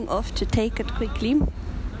nipping off to take it quickly.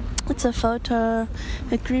 It's a photo,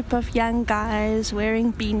 a group of young guys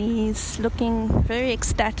wearing beanies, looking very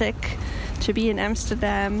ecstatic to be in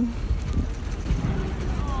Amsterdam.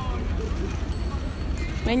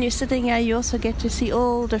 When you're sitting here, you also get to see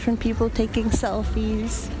all different people taking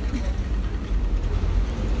selfies.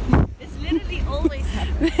 Literally always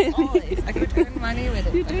happens. Always. I could earn money with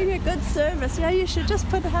it. You're doing a good service. Yeah, you should just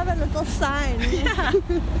have a little sign. Yeah.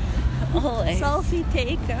 Always. Selfie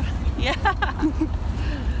taker. Yeah.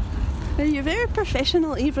 You're very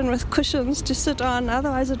professional even with cushions to sit on,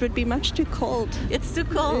 otherwise it would be much too cold. It's too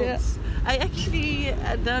cold. Yeah. I actually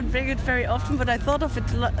don't bring it very often, but I thought of it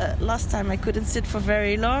last time. I couldn't sit for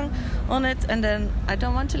very long on it, and then I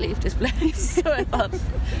don't want to leave this place. So I thought,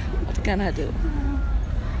 what can I do?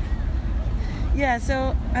 Yeah,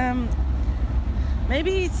 so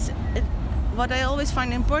maybe what I always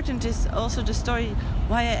find important is also the story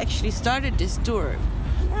why I actually started this tour.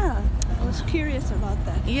 Yeah, I was curious about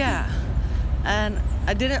that. Yeah, and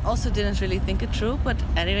I didn't really think it through, but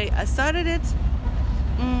anyway, I started it.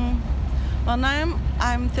 Well, now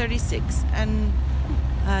I'm 36 and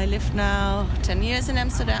I live now 10 years in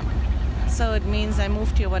Amsterdam. So it means I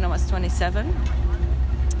moved here when I was 27.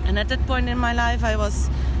 And at that point in my life, I was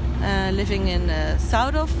living in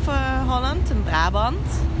south of Holland, in Brabant.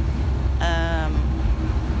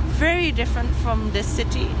 Very different from this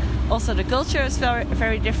city. Also, the culture is very,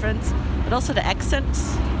 very different, but also the accent.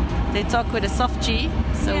 They talk with a soft G,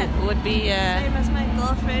 so it would be... Same as my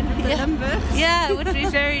girlfriend in Limburg. Yeah, it would be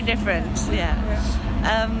very different,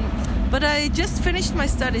 but I just finished my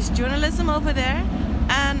studies journalism over there,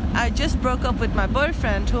 and I just broke up with my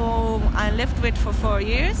boyfriend, whom I lived with for 4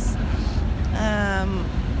 years,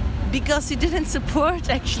 because he didn't support,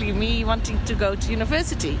 actually, me wanting to go to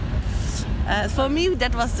university. For me,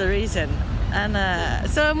 that was the reason. And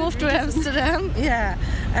so I moved to Amsterdam,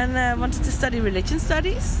 and wanted to study religion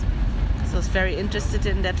studies. So I was very interested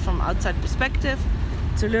in that from outside perspective,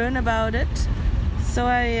 to learn about it. So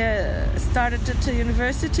I started at the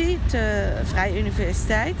university, the Vrije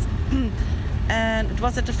Universiteit, and it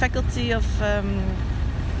was at the faculty of,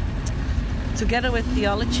 together with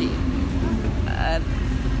theology.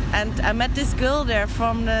 And I met this girl there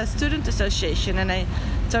from the student association, and I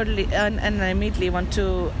immediately want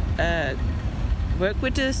to work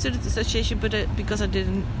with the student association, but because I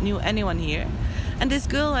didn't knew anyone here. And this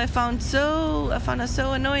girl I found her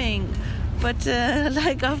so annoying. But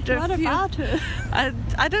like after what about her?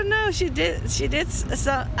 I don't know. She did.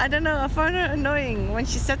 So I don't know. I found her annoying when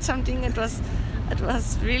she said something. It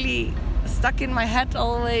was really stuck in my head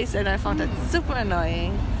always, and I found it super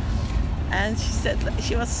annoying. And she said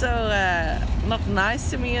she was so not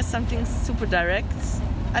nice to me or something, super direct.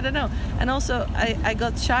 I don't know. And also I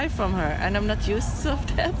got shy from her, and I'm not used to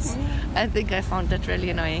that. I think I found that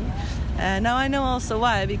really annoying. Now I know also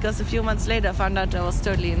why, because a few months later I found out I was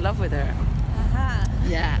totally in love with her. Aha.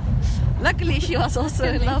 Yeah. Luckily she was also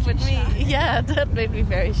in love with me. Yeah, that made me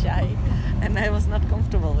very shy, and I was not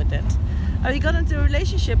comfortable with it. We got into a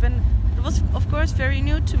relationship, and it was of course very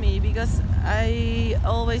new to me, because I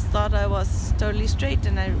always thought I was totally straight,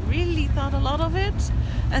 and I really thought a lot of it.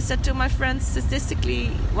 I said to my friends,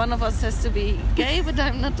 statistically one of us has to be gay, but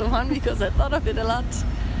I'm not the one, because I thought of it a lot.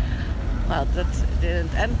 Well, that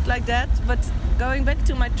didn't end like that, but going back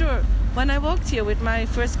to my tour, when I walked here with my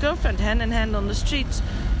first girlfriend hand in hand on the street,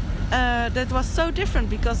 that was so different,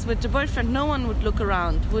 because with the boyfriend no one would look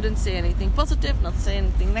around, wouldn't say anything positive, not say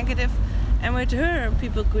anything negative, and with her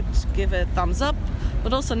people could give a thumbs up,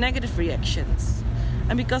 but also negative reactions.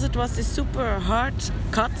 And because it was this super hard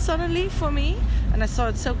cut suddenly for me, and I saw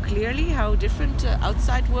it so clearly how different the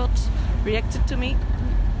outside world reacted to me,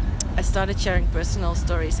 I started sharing personal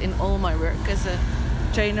stories in all my work as a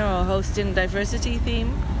trainer or host in diversity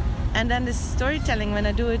theme. And then this storytelling, when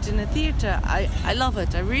I do it in a theater, I love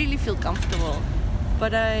it. I really feel comfortable.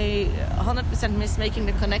 But I 100% miss making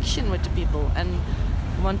the connection with the people and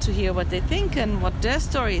want to hear what they think and what their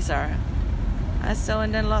stories are.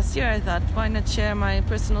 And then last year I thought, why not share my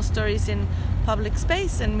personal stories in public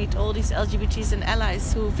space and meet all these LGBTs and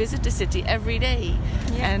allies who visit the city every day,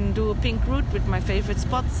 and do a pink route with my favorite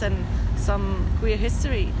spots and some queer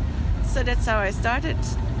history. So that's how I started.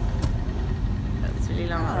 That's really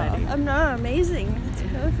long already. No, amazing. It's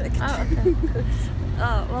perfect. Oh, okay.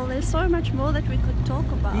 Well, there's so much more that we could talk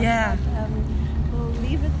about. Yeah. But, we'll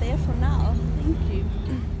leave it there for now. Thank you.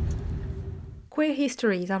 Queer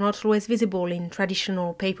histories are not always visible in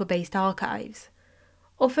traditional paper-based archives.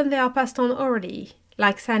 Often they are passed on orally,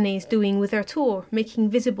 like Sanne is doing with her tour, making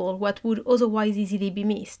visible what would otherwise easily be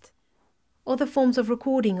missed. Other forms of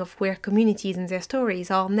recording of queer communities and their stories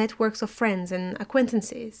are networks of friends and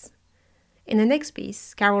acquaintances. In the next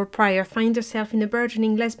piece, Carol Pryor finds herself in a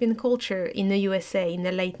burgeoning lesbian culture in the USA in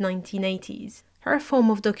the late 1980s. Her form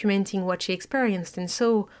of documenting what she experienced and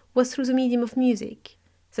saw was through the medium of music.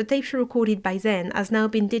 The tape she recorded by then has now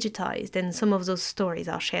been digitized, and some of those stories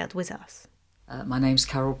are shared with us. My name's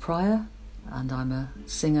Carol Pryor, and I'm a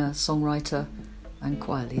singer, songwriter and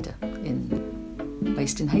choir leader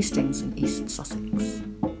based in Hastings in East Sussex.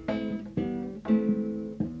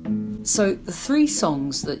 So the 3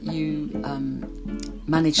 songs that you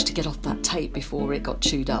managed to get off that tape before it got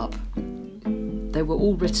chewed up, they were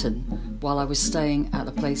all written while I was staying at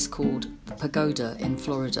a place called the Pagoda in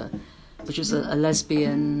Florida, which was a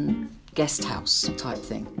lesbian guest house type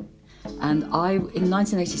thing. And in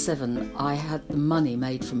 1987, I had the money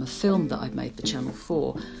made from a film that I'd made for Channel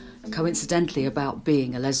 4, coincidentally about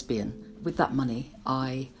being a lesbian. With that money,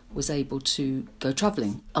 I was able to go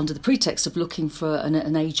travelling under the pretext of looking for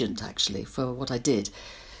an agent, actually, for what I did,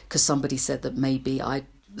 because somebody said that maybe the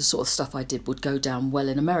sort of stuff I did would go down well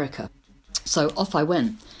in America. So off I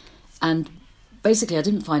went. And basically I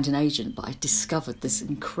didn't find an agent, but I discovered this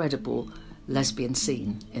incredible lesbian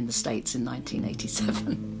scene in the States in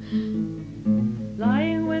 1987.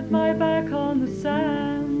 Lying with my back on the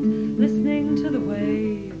sand, listening to the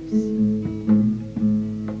waves.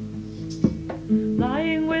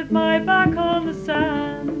 Lying with my back on the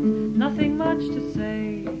sand, nothing much to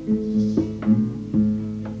say.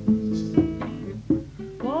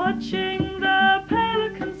 Watching the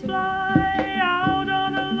pelicans fly out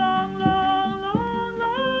on a long, long, long,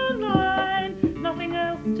 long line. Nothing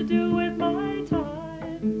else to do with my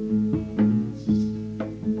time.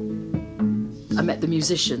 I met the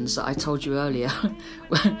musicians that I told you earlier.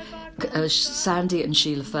 Sandy and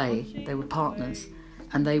Sheila Fay, they were partners.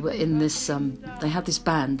 And they were in this, they had this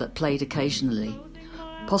band that played occasionally,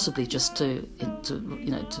 possibly just to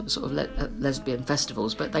sort of lesbian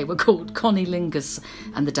festivals, but they were called Connie Lingus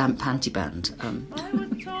and the Damp Panty Band.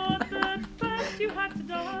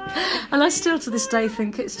 And I still to this day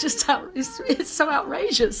think it's just it's so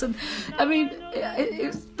outrageous, and I mean,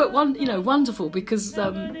 but wonderful because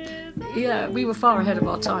we were far ahead of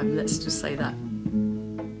our time. Let's just say that.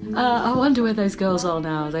 I wonder where those girls are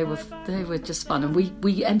now. They were just fun, and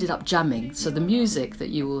we ended up jamming. So the music that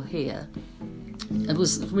you will hear, it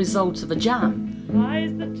was the result of a jam.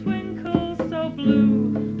 Eyes that twinkle so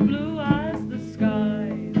blue, blue as the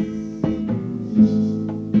skies.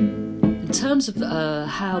 In terms of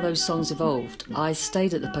how those songs evolved, I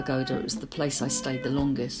stayed at the Pagoda. It was the place I stayed the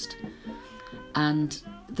longest, and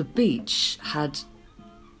the beach had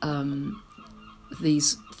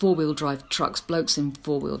these four-wheel drive trucks, blokes in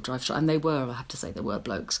four-wheel drive trucks, and I have to say, they were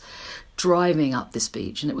blokes, driving up this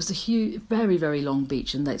beach. And it was a huge, very, very long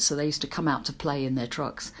beach, and so they used to come out to play in their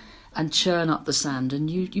trucks and churn up the sand, and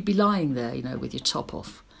you'd be lying there, with your top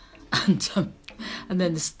off. And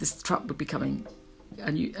then this truck would be coming,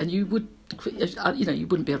 and you would, you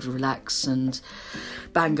wouldn't be able to relax, and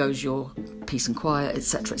bang goes your peace and quiet,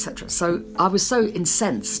 etc., etc. So I was so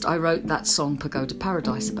incensed, I wrote that song Pagoda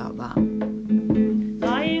Paradise about that.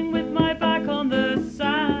 Lying with my back on the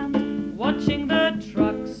sand, watching the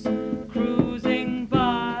trucks cruising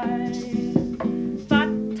by. Fat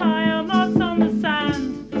tire marks on the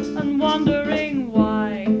sand and wondering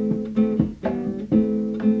why.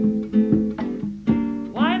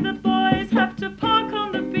 Why the boys have to park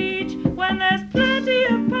on the beach when there's plenty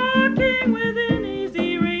of parking within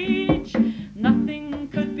easy reach. Nothing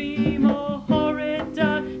could be more horrid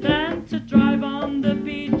than to drive on the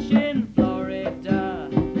beach in Florida.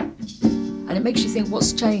 And it makes you think,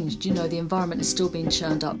 what's changed? The environment is still being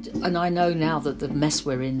churned up. And I know now that the mess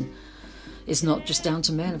we're in is not just down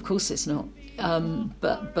to men. Of course it's not.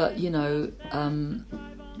 But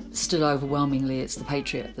still overwhelmingly it's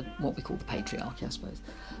what we call the patriarchy, I suppose.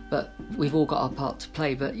 But we've all got our part to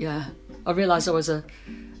play. But yeah, I realised I was an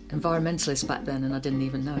environmentalist back then and I didn't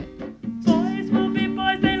even know it. Boys will be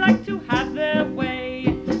boys, they like to have their way.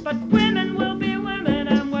 But women will be women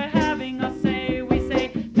and we're having our say. We say,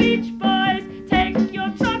 beach boys, take your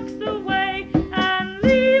trucks away and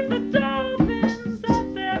leave the dolphins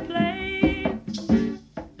at their play.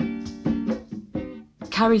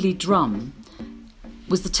 Carrie Lee Drum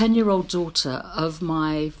was the 10-year-old daughter of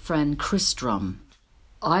my friend Chris Drum.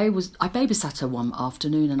 I babysat her one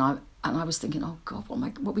afternoon, and I was thinking, oh God, what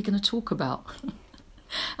are we going to talk about?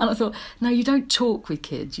 And I thought, no, you don't talk with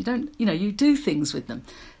kids. You don't, you do things with them.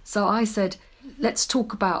 So I said, let's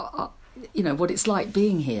talk about, what it's like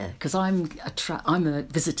being here, because I'm a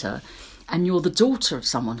visitor, and you're the daughter of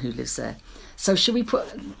someone who lives there. So shall we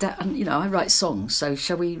put down, I write songs, so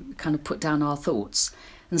shall we kind of put down our thoughts?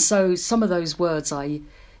 And so some of those words I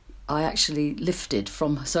actually lifted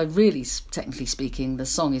from. So really, technically speaking, the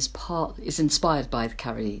song is inspired by the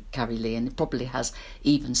Carrie Lee, and it probably has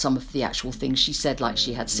even some of the actual things she said, like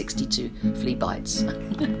she had 62 flea bites.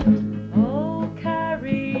 Oh,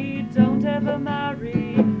 Carrie, don't ever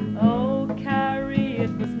marry. Oh, Carrie,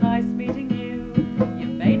 it was nice meeting you. You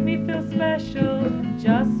made me feel special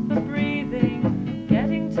just for breathing,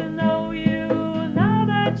 getting to know you now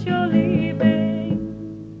that you're leaving.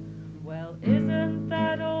 Well, isn't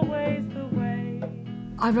that always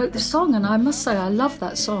I wrote this song, and I must say I love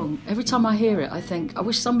that song. Every time I hear it, I think, I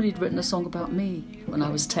wish somebody had written a song about me when I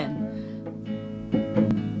was 10.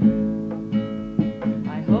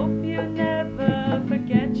 I hope you never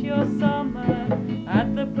forget your summer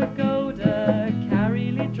at the pagoda,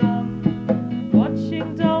 Carryley Drum,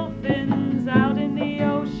 watching dolphins out in the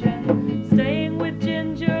ocean, staying with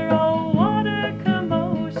Ginger, oh what a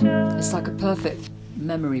commotion. It's like a perfect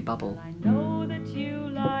memory bubble. I know that you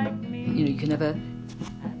like me. You know, you can never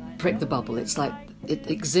prick the bubble. It's like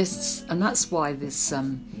it exists, and that's why this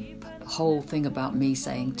whole thing about me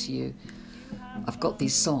saying to you, I've got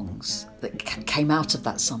these songs that came out of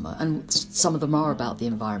that summer, and some of them are about the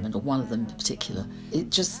environment, or one of them in particular.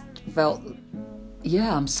 It just felt,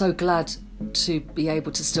 yeah, I'm so glad to be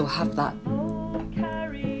able to still have that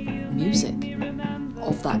music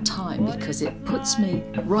of that time, because it puts me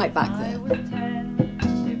right back there.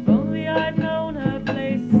 If only I'd known a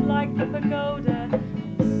place like the pagoda,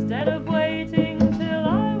 instead of waiting till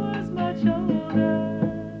I was much older.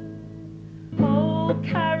 Oh,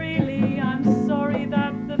 Carryley, I'm sorry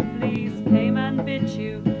that the fleas came and bit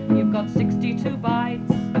you. You've got 62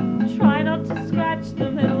 bites. Try not to scratch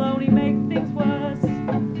them, it'll only make things worse.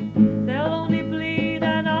 They'll only bleed,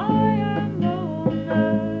 and I am no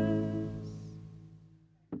nurse.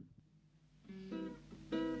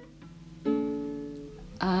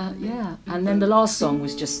 Yeah, and then the last song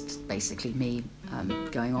was just basically me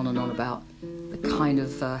going on and on about the kind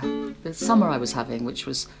of the summer I was having, which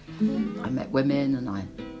was I met women, and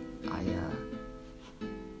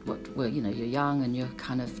well, you know, you're young and you're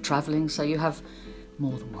kind of travelling, so you have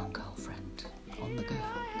more than one girlfriend on the go.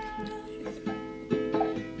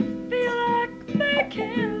 Feel like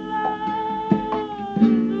making love,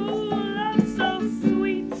 ooh, love so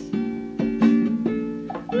sweet,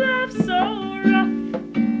 love so rough,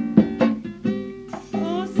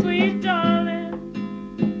 oh sweet darling,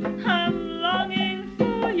 I'm longing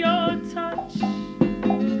for your touch.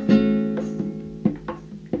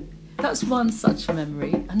 That's one such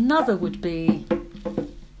memory. Another would be,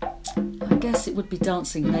 I guess it would be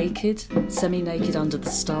dancing naked, semi-naked under the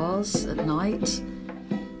stars at night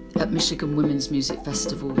at Michigan Women's Music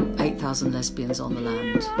Festival, 8,000 lesbians on the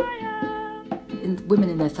land. Women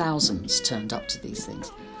in their thousands turned up to these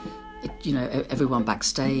things. You know, everyone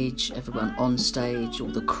backstage, everyone on stage, all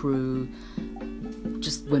the crew,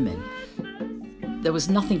 just women. There was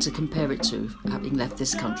nothing to compare it to, having left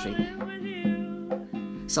this country.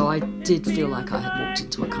 So I did feel like I had walked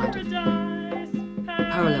into a kind of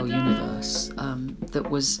parallel universe that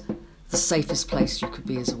was the safest place you could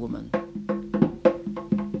be as a woman.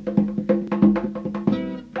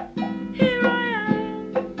 Here I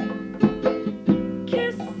am,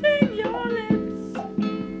 kissing your lips,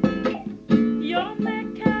 your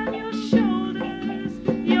neck and your shoulders,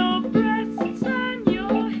 your breasts and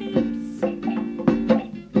your hips.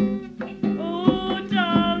 Oh,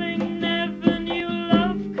 darling, never knew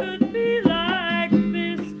love could be like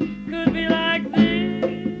this, could be like this.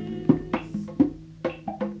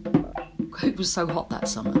 It was so hot that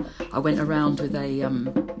summer. I went around with a...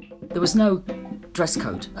 there was no dress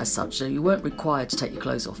code as such, so you weren't required to take your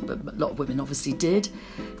clothes off, but a lot of women obviously did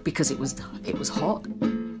because it was hot.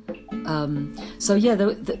 So yeah,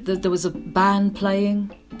 there was a band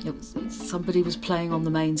playing. Somebody was playing on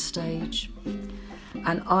the main stage,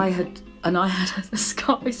 and I had a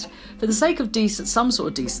scarf for the sake of some sort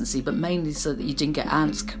of decency, but mainly so that you didn't get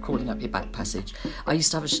ants crawling up your back passage. I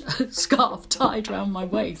used to have a scarf tied around my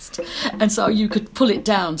waist, and so you could pull it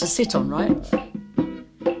down to sit on, right?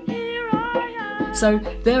 So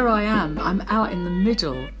there I am. I'm out in the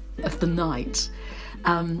middle of the night,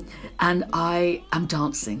 and I am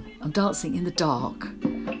dancing. I'm dancing in the dark,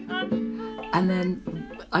 and then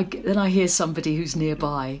I hear somebody who's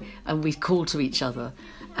nearby, and we call to each other.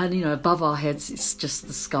 And, you know, above our heads, it's just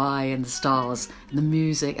the sky and the stars and the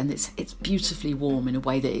music, and it's beautifully warm in a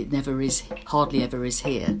way that it never is, hardly ever is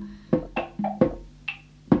here.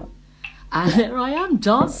 And there I am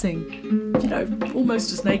dancing, you know,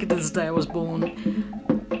 almost as naked as the day I was born.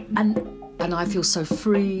 And I feel so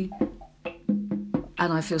free,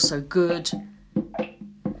 and I feel so good, and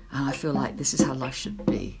I feel like this is how life should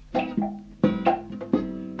be.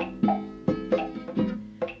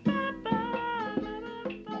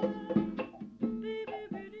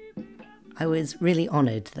 I was really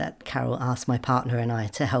honoured that Carol asked my partner and I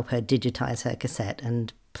to help her digitise her cassette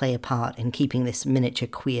and play a part in keeping this miniature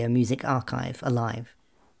queer music archive alive.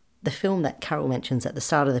 The film that Carol mentions at the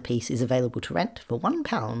start of the piece is available to rent for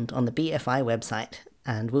 £1 on the BFI website,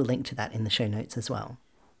 and we'll link to that in the show notes as well.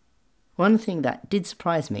 One thing that did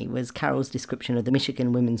surprise me was Carol's description of the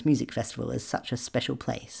Michigan Women's Music Festival as such a special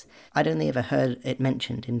place. I'd only ever heard it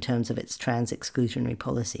mentioned in terms of its trans-exclusionary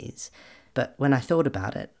policies, but when I thought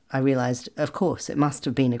about it, I realised, of course, it must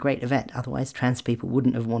have been a great event, otherwise trans people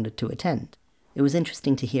wouldn't have wanted to attend. It was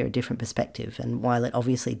interesting to hear a different perspective, and while it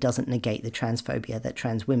obviously doesn't negate the transphobia that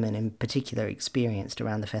trans women in particular experienced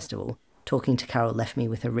around the festival, talking to Carol left me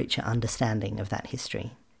with a richer understanding of that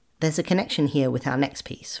history. There's a connection here with our next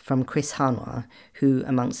piece, from Chris Harnois, who,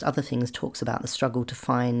 amongst other things, talks about the struggle to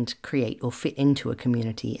find, create, or fit into a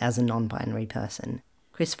community as a non-binary person.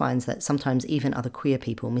 Chris finds that sometimes even other queer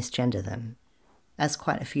people misgender them. As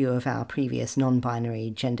quite a few of our previous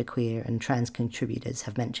non-binary, genderqueer and trans contributors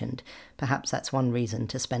have mentioned, perhaps that's one reason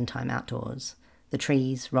to spend time outdoors. The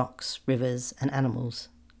trees, rocks, rivers and animals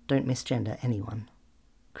don't misgender anyone.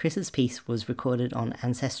 Chris's piece was recorded on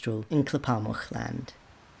ancestral Nklapamux land.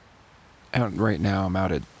 Right now I'm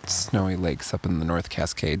out at Snowy Lakes up in the North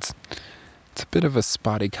Cascades. It's a bit of a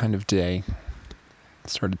spotty kind of day. It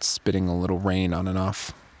started spitting a little rain on and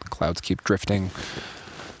off. The clouds keep drifting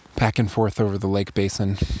back and forth over the lake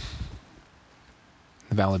basin.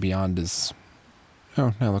 The valley beyond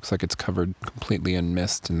now looks like it's covered completely in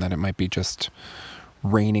mist and that it might be just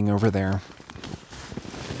raining over there.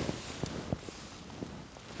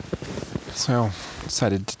 So,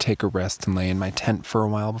 decided to take a rest and lay in my tent for a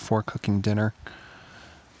while before cooking dinner.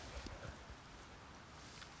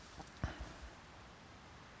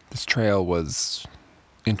 This trail was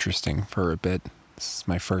interesting for a bit. This is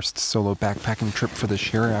my first solo backpacking trip for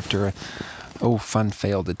this year after a fun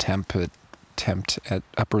failed attempt at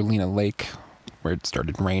Upper Lena Lake, where it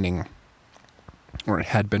started raining, or it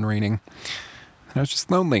had been raining, and I was just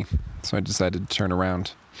lonely, so I decided to turn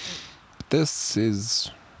around. But this is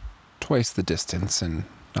twice the distance and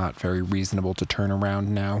not very reasonable to turn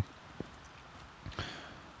around now.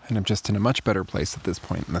 And I'm just in a much better place at this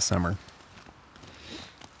point in the summer.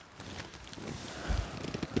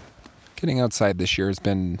 Getting outside this year has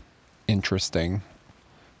been interesting.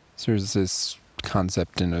 So there's this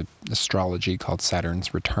concept in astrology called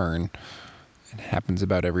Saturn's return. It happens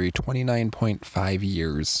about every 29.5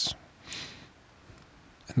 years.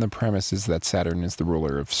 And the premise is that Saturn is the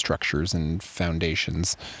ruler of structures and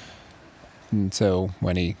foundations. And so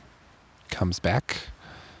when he comes back,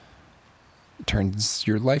 it turns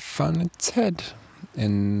your life on its head.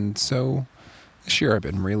 And so this year I've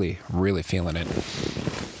been really, really feeling it.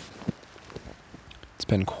 It's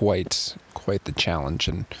been quite the challenge.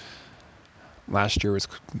 And last year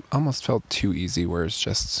almost felt too easy, where it's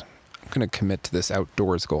just, I'm going to commit to this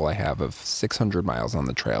outdoors goal I have of 600 miles on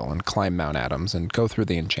the trail and climb Mount Adams and go through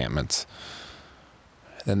the enchantments.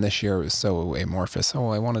 Then this year it was so amorphous. I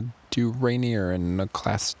want to do Rainier and a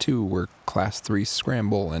Class 2 or Class 3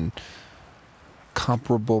 scramble and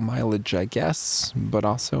comparable mileage, I guess. But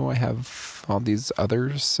also I have all these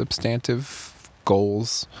other substantive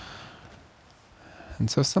goals. And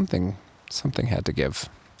so something had to give.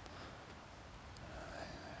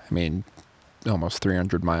 I mean, almost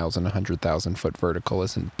 300 miles and 100,000 foot vertical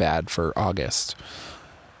isn't bad for August.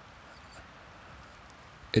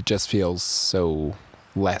 It just feels so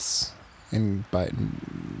less in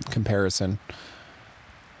comparison.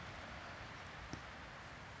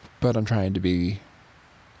 But I'm trying to be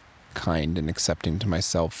kind and accepting to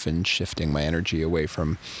myself and shifting my energy away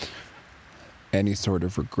from any sort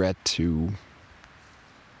of regret to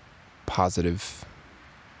positive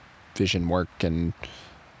vision work and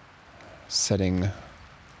setting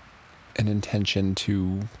an intention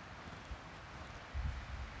to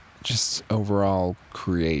just overall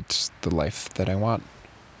create the life that I want.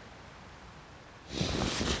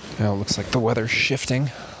 Now it looks like the weather's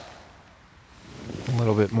shifting a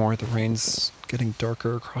little bit more. The rain's getting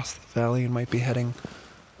darker across the valley and might be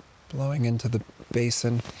blowing into the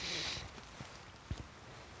basin.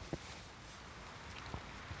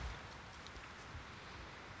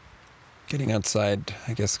 Getting outside,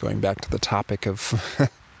 I guess going back to the topic of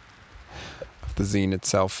the zine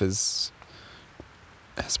itself, has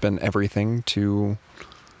been everything to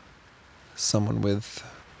someone with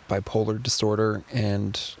bipolar disorder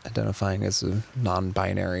and identifying as a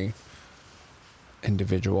non-binary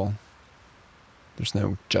individual. There's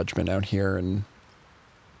no judgment out here, and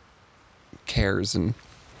cares and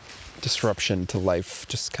disruption to life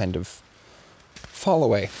just kind of fall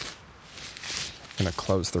away. I'm gonna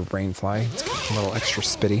close the rainfly. It's a little extra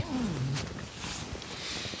spitty.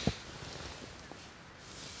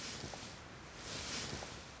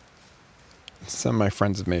 Some of my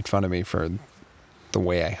friends have made fun of me for the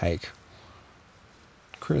way I hike.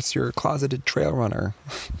 Chris, you're a closeted trail runner.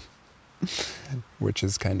 Which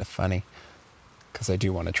is kind of funny, because I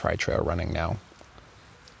do want to try trail running now.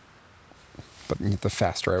 But the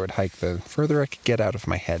faster I would hike, the further I could get out of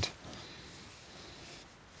my head.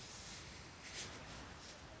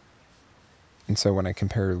 And so when I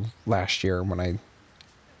compare last year, when I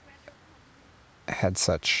had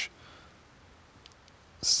such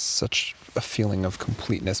a feeling of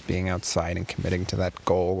completeness being outside and committing to that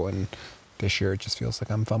goal, and this year it just feels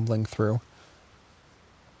like I'm fumbling through.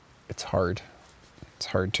 It's hard. It's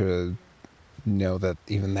hard to know that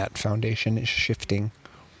even that foundation is shifting.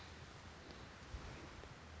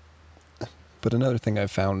 But another thing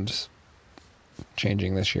I've found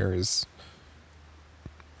changing this year is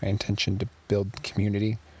my intention to build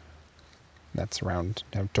community. That's around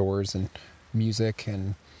outdoors and music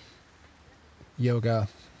and yoga.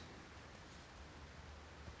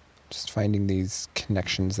 Just finding these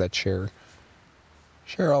connections that share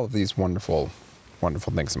all of these wonderful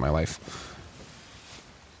things in my life.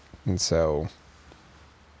 And so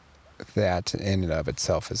that in and of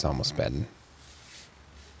itself has almost been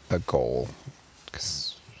a goal,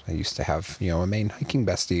 because I used to have, a main hiking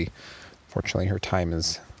bestie. Fortunately, her time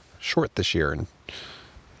is short this year, and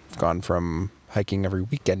I've gone from hiking every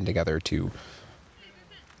weekend together to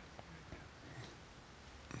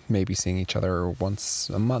maybe seeing each other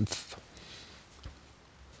once a month.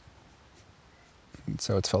 And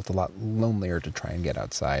so it's felt a lot lonelier to try and get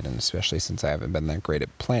outside, and especially since I haven't been that great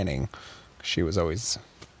at planning. She was always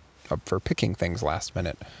up for picking things last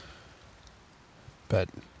minute. But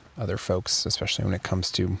other folks, especially when it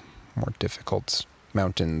comes to more difficult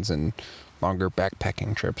mountains and longer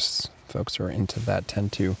backpacking trips, folks who are into that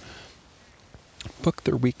tend to book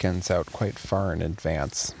their weekends out quite far in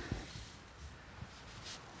advance.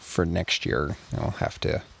 For next year, I'll have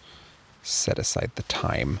to set aside the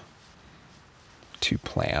time to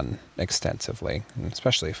plan extensively, and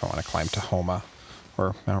especially if I want to climb Tahoma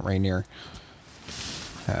or Mount Rainier.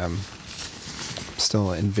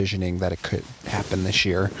 Still envisioning that it could happen this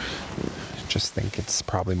year. Just think it's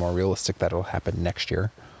probably more realistic that it'll happen next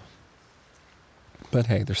year. But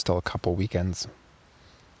hey, there's still a couple weekends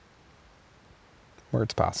where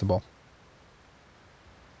it's possible.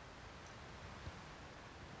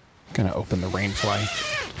 Gonna open the rainfly.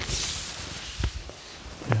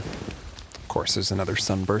 Yeah. Of course, there's another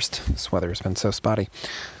sunburst. This weather's been so spotty.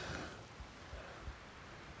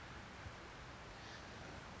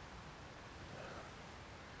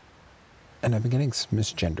 And I've been getting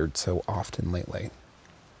misgendered so often lately.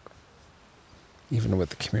 Even with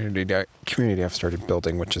the community I've started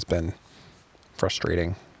building, which has been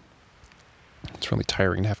frustrating. It's really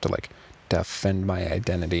tiring to have to defend my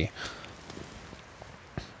identity.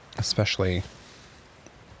 Especially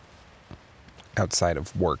outside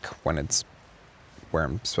of work, when it's where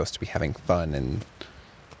I'm supposed to be having fun, and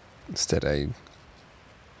instead I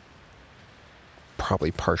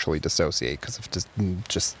probably partially dissociate because of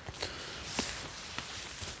just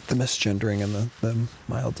the misgendering and the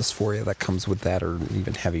mild dysphoria that comes with that, or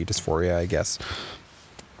even heavy dysphoria, I guess.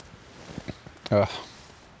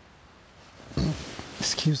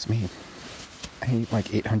 Excuse me. I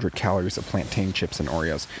ate 800 calories of plantain chips and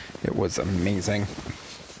Oreos. It was amazing.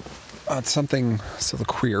 It's something, so the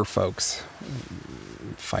queer folks,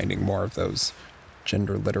 finding more of those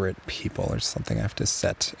gender literate people is something I have to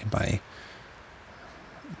set in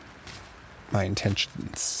my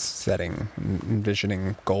intention setting,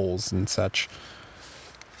 envisioning goals and such,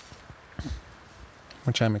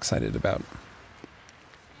 which I'm excited about.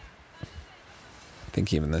 I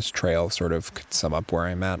think even this trail sort of could sum up where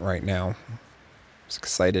I'm at right now. I was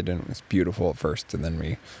excited and it was beautiful at first, and then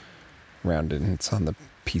we rounded, and it's on the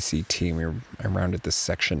PCT, I rounded this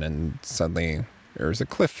section, and suddenly there was a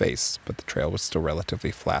cliff face, but the trail was still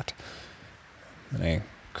relatively flat. And I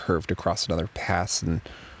curved across another pass, and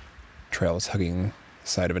trail was hugging the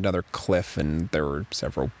side of another cliff, and there were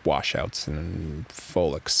several washouts and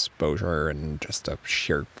full exposure and just a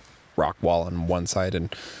sheer rock wall on one side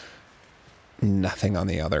and nothing on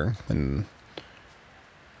the other. And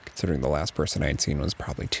considering the last person I had seen was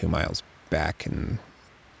probably 2 miles back, and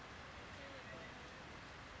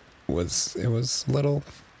it was little,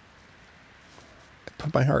 it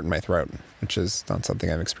put my heart in my throat, which is not something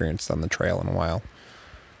I've experienced on the trail in a while.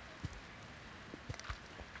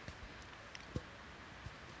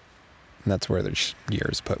 And that's where the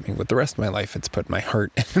years put me. With the rest of my life, it's put my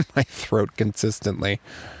heart in my throat consistently.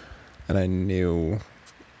 And I knew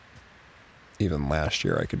even last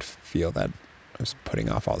year I could feel that I was putting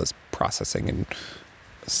off all this processing and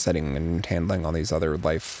setting and handling all these other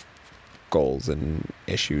life goals and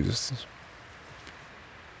issues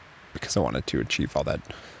because I wanted to achieve all that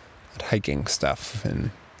hiking stuff. And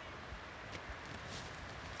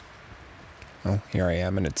well, here I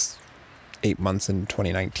am, and it's 8 months in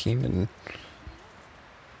 2019, and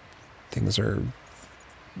things are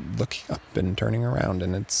looking up and turning around,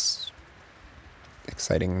 and it's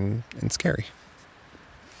exciting and scary.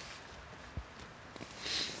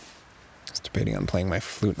 I was debating on playing my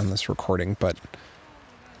flute on this recording, but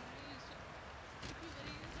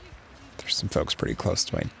there's some folks pretty close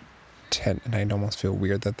to my tent, and I'd almost feel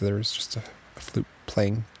weird that there's just a flute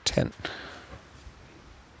playing tent.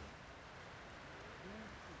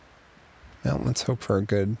 Well, let's hope for a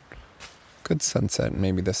good sunset, and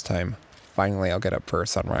maybe this time, finally, I'll get up for a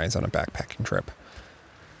sunrise on a backpacking trip.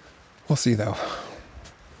 We'll see, though.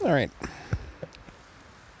 All right.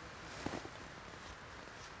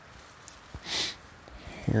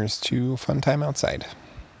 Here's to fun time outside.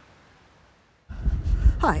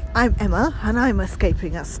 Hi, I'm Emma, and I'm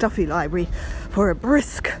escaping a stuffy library for a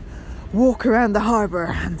brisk walk around the harbour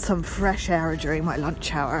and some fresh air during my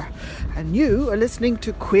lunch hour. And you are listening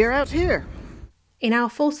to Queer Out Here. In our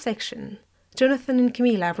fourth section, Jonathan and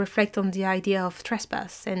Camilla reflect on the idea of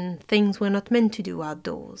trespass and things we're not meant to do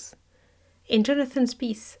outdoors. In Jonathan's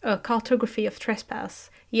piece, A Cartography of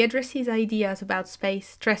Trespass, he addresses ideas about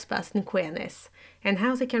space, trespass and queerness, and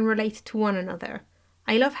how they can relate to one another.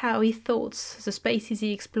 I love how his thoughts, the spaces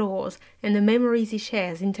he explores, and the memories he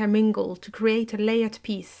shares intermingle to create a layered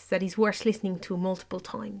piece that is worth listening to multiple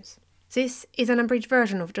times. This is an abridged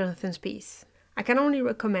version of Jonathan's piece. I can only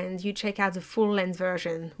recommend you check out the full-length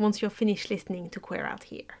version once you're finished listening to Queer Out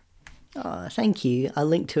Here. Oh, thank you. I'll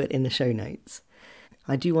link to it in the show notes.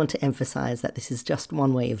 I do want to emphasise that this is just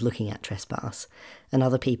one way of looking at trespass, and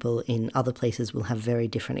other people in other places will have very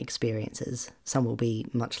different experiences. Some will be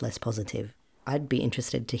much less positive. I'd be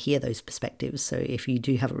interested to hear those perspectives, so if you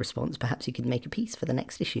do have a response, perhaps you could make a piece for the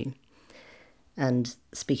next issue. And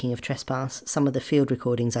speaking of trespass, some of the field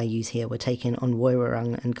recordings I use here were taken on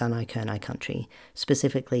Woiwurrung and Gunai-Kurnai country,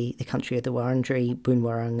 specifically the country of the Wurundjeri,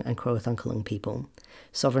 Boonwurrung and Crow-Thunkalung people.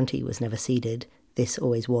 Sovereignty was never ceded. This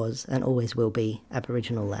always was and always will be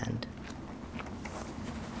Aboriginal land.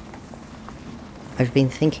 I've been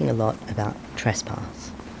thinking a lot about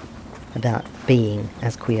trespass, about being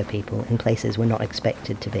as queer people in places we're not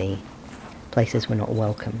expected to be, places we're not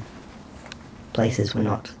welcome, places we're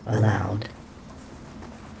not allowed.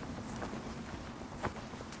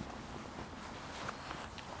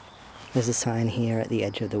 There's a sign here at the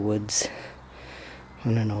edge of the woods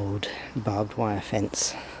on an old barbed wire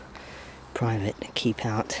fence. Private, keep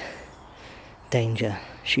out, danger,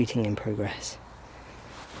 shooting in progress.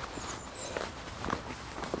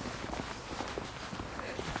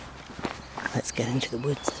 Let's get into the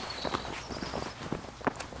woods.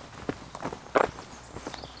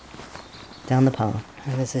 Down the path,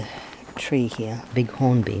 and there's a tree here. A big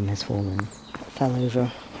hornbeam has fallen. Fell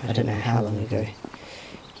over, I don't know how long ago.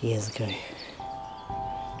 Years ago.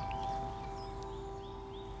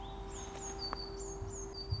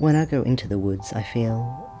 When I go into the woods, I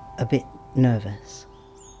feel a bit nervous.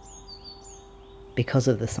 Because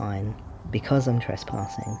of the sign, because I'm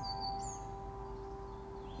trespassing.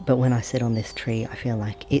 But when I sit on this tree, I feel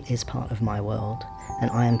like it is part of my world, and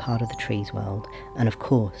I am part of the tree's world, and of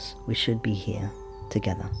course, we should be here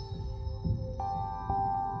together.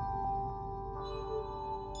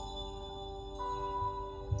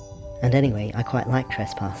 And anyway, I quite like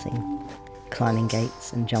trespassing. Climbing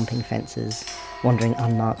gates and jumping fences, wandering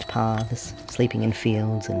unmarked paths, sleeping in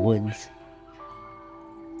fields and woods.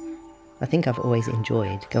 I think I've always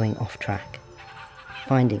enjoyed going off track,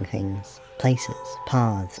 finding things, places,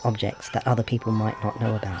 paths, objects that other people might not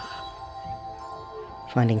know about.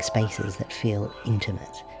 Finding spaces that feel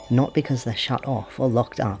intimate, not because they're shut off or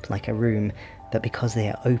locked up like a room, but because they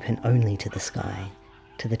are open only to the sky,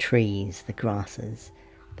 to the trees, the grasses,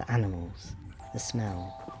 the animals, the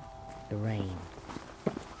smell, the rain.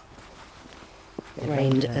 It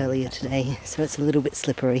rained earlier today, so it's a little bit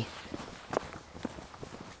slippery.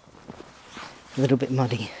 A little bit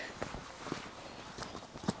muddy.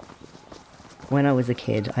 When I was a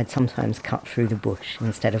kid, I'd sometimes cut through the bush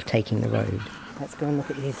instead of taking the road. Let's go and look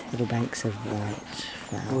at these little banks of white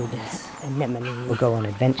flowers, anemone. Or go on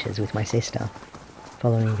adventures with my sister,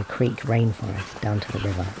 following the creek rainforest down to the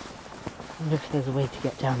river. I wonder if there's a way to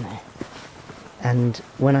get down there. And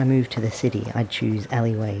when I moved to the city, I'd choose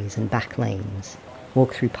alleyways and back lanes,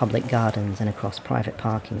 walk through public gardens and across private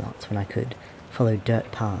parking lots when I could, follow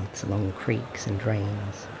dirt paths along creeks and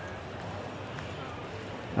drains.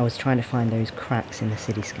 I was trying to find those cracks in the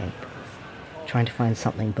cityscape, trying to find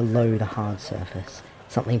something below the hard surface,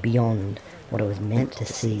 something beyond what I was meant to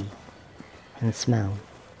see and smell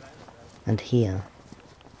and hear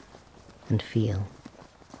and feel.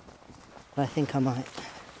 But I think I might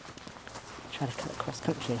try to cut across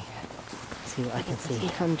country. See what I can see. I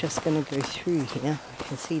think I'm just going to go through here. I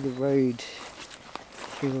can see the road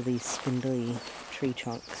through all these spindly tree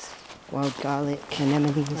trunks. Wild garlic,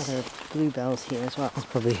 anemones, other bluebells here as well. That's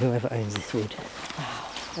probably whoever owns this wood. Wow,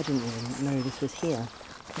 I didn't even know this was here.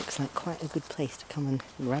 Looks like quite a good place to come and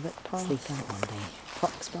rabbit pass. Sleep out one day.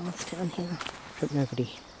 Fox baths down here. Hope nobody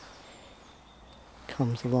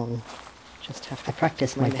comes along. Just have to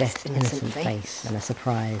practice my best innocent face and a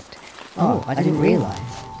surprised, oh, I didn't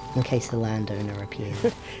realise, in case the landowner appears.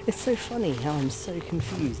 It's so funny how I'm so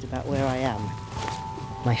confused about where I am.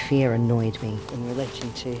 My fear annoyed me in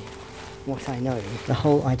relation to what I know. The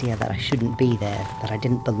whole idea that I shouldn't be there, that I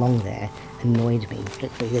didn't belong there, annoyed me.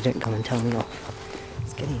 Hopefully they don't come and tell me off.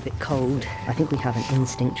 It's getting a bit cold. I think we have an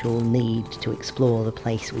instinctual need to explore the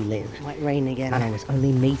place we live. It might rain again, and I was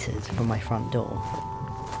only metres from my front door.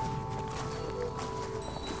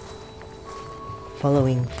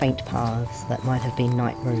 Following faint paths that might have been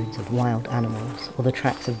night roads of wild animals, or the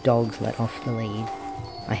tracks of dogs let off the lead,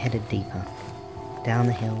 I headed deeper, down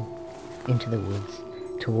the hill, into the woods,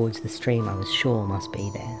 towards the stream I was sure must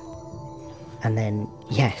be there. And then,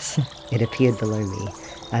 yes, it appeared below me,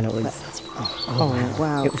 and it was... Oh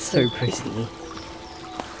wow, it was so pretty.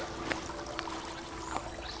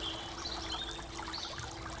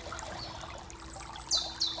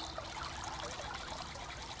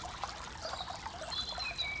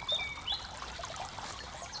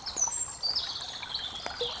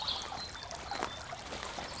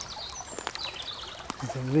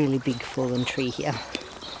 There's a really big fallen tree here.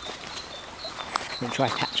 A dry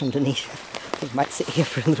patch underneath. I think I might sit here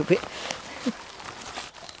for a little bit.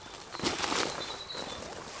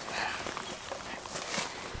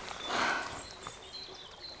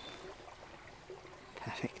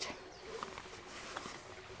 Perfect.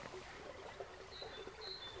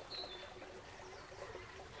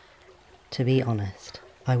 To be honest,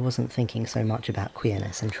 I wasn't thinking so much about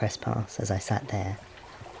queerness and trespass as I sat there.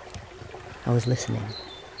 I was listening.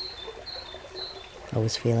 I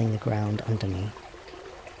was feeling the ground under me.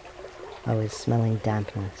 I was smelling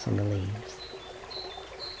dampness on the leaves.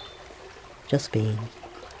 Just being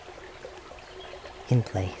in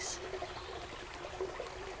place.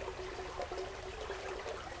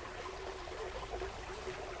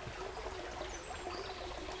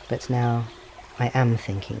 But now I am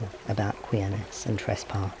thinking about queerness and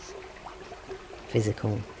trespass.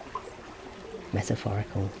 Physical,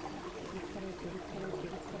 metaphorical.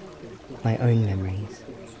 My own memories.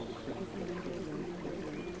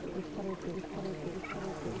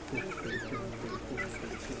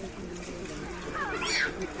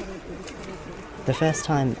 The first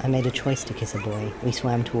time I made a choice to kiss a boy, we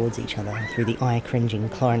swam towards each other through the eye-cringing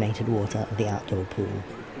chlorinated water of the outdoor pool,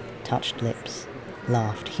 touched lips,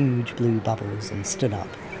 laughed huge blue bubbles and stood up,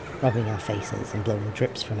 rubbing our faces and blowing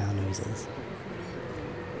drips from our noses.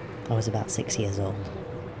 I was about 6 years old.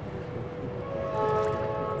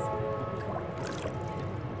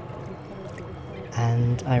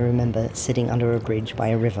 And I remember sitting under a bridge by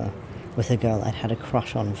a river with a girl I'd had a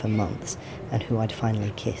crush on for months and who I'd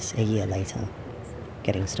finally kiss a year later,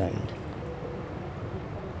 getting stoned.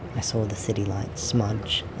 I saw the city lights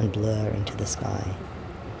smudge and blur into the sky,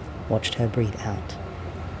 watched her breathe out,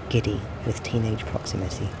 giddy with teenage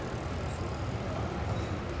proximity.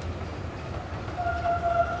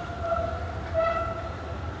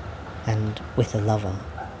 And with a lover,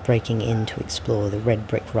 breaking in to explore the red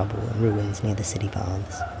brick rubble and ruins near the city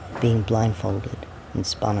baths, being blindfolded and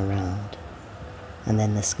spun around, and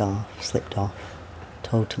then the scarf slipped off,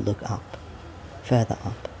 told to look up, further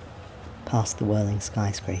up, past the whirling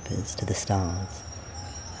skyscrapers to the stars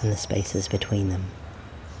and the spaces between them.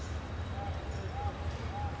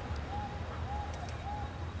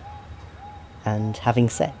 And having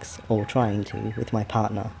sex, or trying to, with my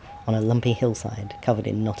partner, on a lumpy hillside covered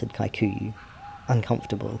in knotted kikuyu,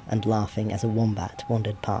 uncomfortable and laughing as a wombat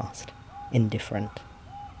wandered past, indifferent.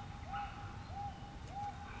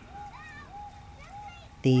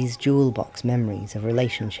 These jewel box memories of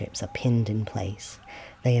relationships are pinned in place.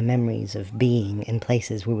 They are memories of being in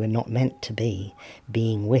places we were not meant to be,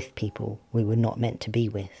 being with people we were not meant to be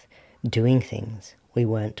with, doing things we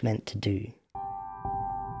weren't meant to do.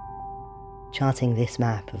 Charting this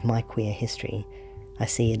map of my queer history, I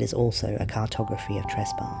see it as also a cartography of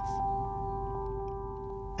trespass.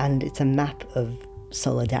 And it's a map of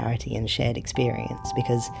solidarity and shared experience,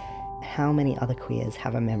 because how many other queers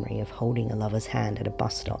have a memory of holding a lover's hand at a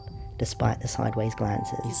bus stop despite the sideways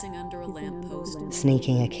glances. Kissing under a lamppost.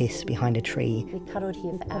 Sneaking a kiss behind a tree. We cuddled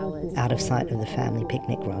here for hours. Out of sight of the family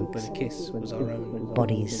picnic rugs. But the kiss was our own.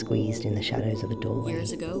 Bodies squeezed in the shadows of a doorway.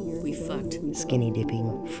 Years ago, we fucked. Skinny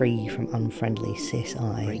dipping, free from unfriendly cis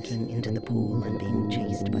eyes. Breaking into the pool and being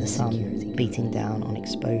chased by the sun. Beating down on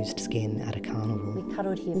exposed skin at a carnival. We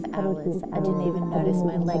cuddled here for hours. I didn't even notice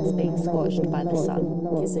my legs being scorched by the sun.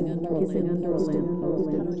 Kissing under a lamppost.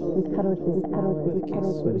 We cuddled here for hours.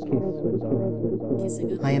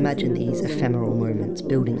 I imagine these ephemeral moments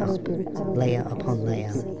building up, layer upon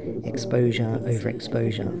layer, exposure over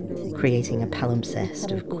exposure, creating a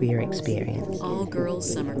palimpsest of queer experience. All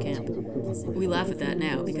girls summer camp. We laugh at that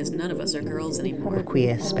now because none of us are girls anymore. A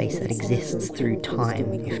queer space that exists through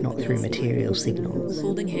time, if not through material signals.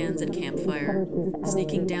 Holding hands at campfire,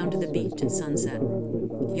 sneaking down to the beach at sunset.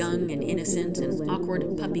 Young and innocent and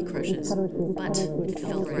awkward puppy crushes. But it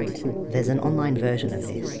felt right. There's an online version of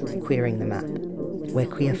this, Queering the Map, where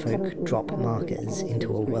queer folk drop markers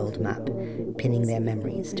into a world map, pinning their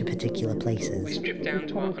memories to particular places. We stripped down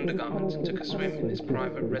to our undergarments and took a swim in this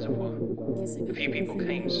private reservoir. A few people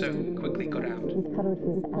came, so we quickly got out.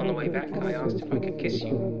 On the way back, I asked if I could kiss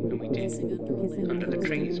you, and we did. Under the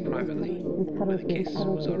trees, privately, where the kiss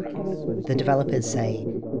was our own. The developers say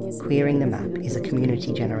Queering the Map is a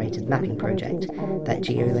community-generated mapping project that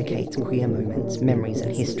geolocates queer moments, memories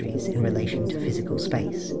and histories in relation to physical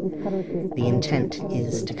space. The intent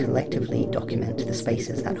is to collectively document the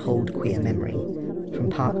spaces that hold queer memory, from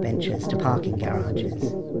park benches to parking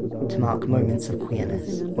garages, to mark moments of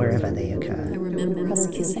queerness wherever they occur. I remember us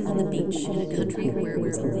kissing on the beach in a country where it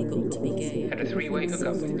was illegal to be gay. Had a three-way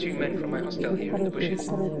hookup with two men from my hostel here in the bushes.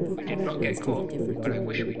 We did not get caught, but I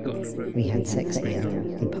wish we'd gotten a room. We had sex here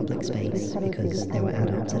in public space because there were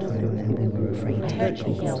adults at home and we were afraid to hurt get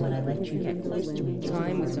your heel caught. when I let you get close to me.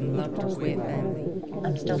 Time with some loved queer family.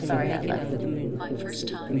 I'm still sorry I left. My first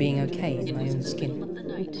time. Being okay in my own skin. Of the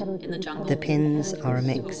night in the jungle. The pins are a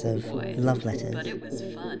mix of love letters, But it was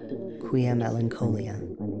fun. queer melancholia,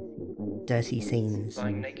 dirty scenes,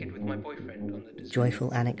 Lying naked with my boyfriend on the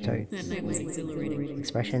joyful anecdotes, That night was exhilarating.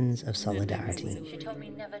 expressions of solidarity, She told me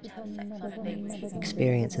never to have sex on a beach.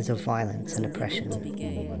 experiences of violence and oppression,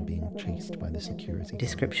 I'm being chased by the security.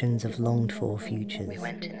 descriptions of longed-for futures. We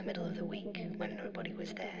went in the middle of the week when nobody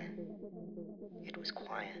was there. It was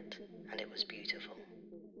quiet and it was beautiful.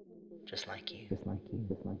 Just like you.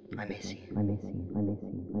 I miss you. I miss you. I miss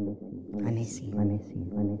you. I miss you. I miss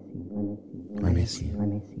you. I miss you. I miss you. I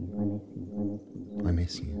miss you. I miss you. I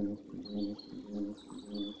miss you. I miss you.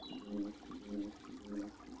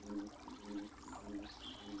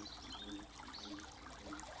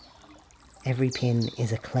 Every pin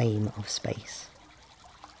is a claim of space.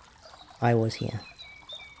 I was here.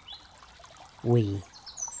 We,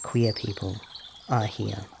 queer people, are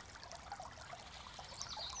here.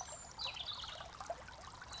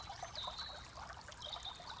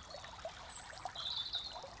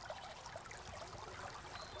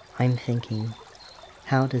 I'm thinking,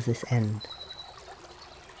 how does this end?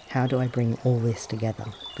 How do I bring all this together?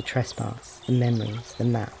 The trespass, the memories, the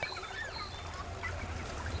map.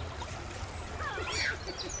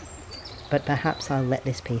 But perhaps I'll let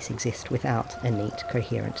this piece exist without a neat,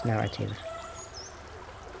 coherent narrative.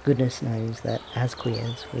 Goodness knows that as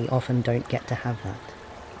queers, we often don't get to have that.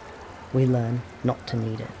 We learn not to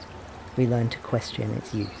need it. We learn to question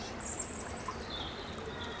its use.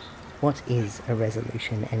 What is a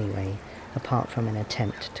resolution anyway, apart from an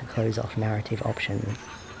attempt to close off narrative options?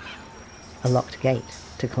 A locked gate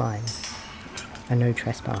to climb, a no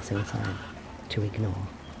trespassing sign to ignore.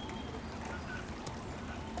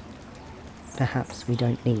 Perhaps we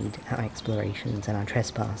don't need our explorations and our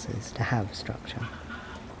trespasses to have structure.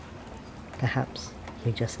 Perhaps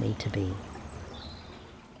we just need to be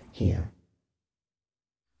here.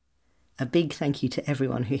 A big thank you to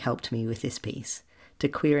everyone who helped me with this piece. To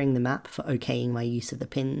Queering the Map for okaying my use of the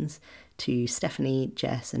pins, to Stephanie,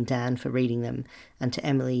 Jess and Dan for reading them, and to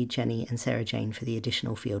Emily, Jenny and Sarah Jane for the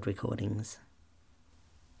additional field recordings.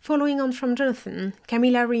 Following on from Jonathan,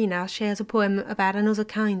 Camilla Rina shares a poem about another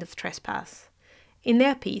kind of trespass. In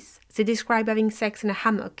their piece, they describe having sex in a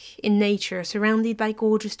hammock in nature surrounded by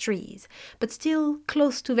gorgeous trees, but still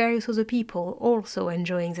close to various other people also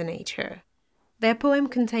enjoying the nature. Their poem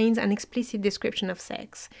contains an explicit description of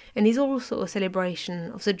sex and is also a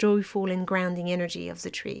celebration of the joyful and grounding energy of the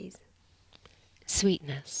trees.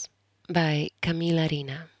 Sweetness by Camilla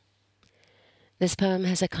Rina. This poem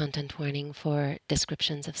has a content warning for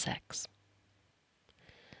descriptions of sex.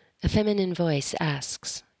 A feminine voice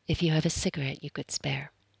asks if you have a cigarette you could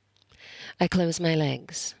spare. I close my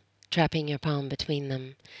legs, trapping your palm between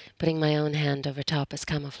them, putting my own hand over top as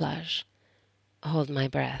camouflage. Hold my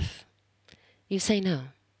breath. You say no,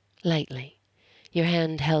 lightly. Your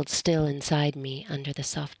hand held still inside me under the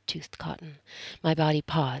soft-toothed cotton. My body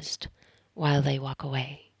paused while they walk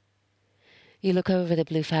away. You look over the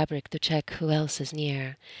blue fabric to check who else is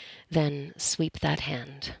near, then sweep that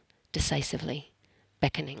hand, decisively,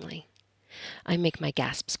 beckoningly. I make my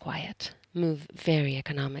gasps quiet, move very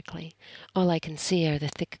economically. All I can see are the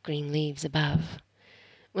thick green leaves above.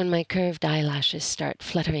 When my curved eyelashes start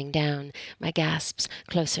fluttering down, my gasps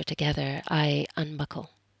closer together, I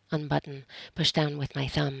unbutton, push down with my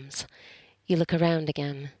thumbs. You look around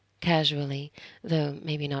again, casually, though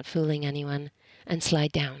maybe not fooling anyone, and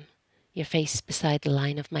slide down, your face beside the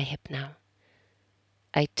line of my hip now.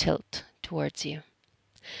 I tilt towards you.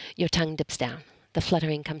 Your tongue dips down. The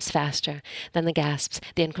fluttering comes faster, then the gasps,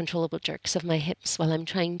 the uncontrollable jerks of my hips while I'm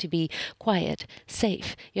trying to be quiet,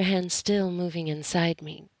 safe, your hands still moving inside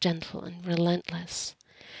me, gentle and relentless.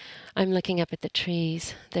 I'm looking up at the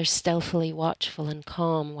trees. They're stealthily watchful and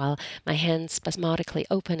calm while my hands spasmodically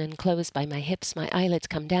open and close by my hips. My eyelids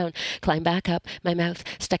come down, climb back up. My mouth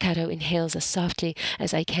staccato inhales as softly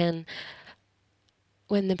as I can.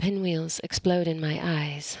 When the pinwheels explode in my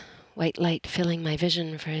eyes, white light filling my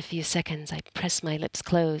vision for a few seconds, I press my lips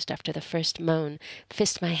closed after the first moan,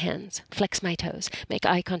 fist my hands, flex my toes, make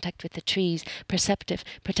eye contact with the trees, perceptive,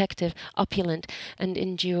 protective, opulent, and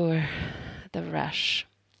endure the rush.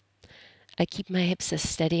 I keep my hips as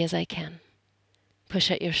steady as I can. Push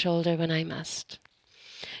at your shoulder when I must.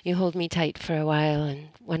 You hold me tight for a while, and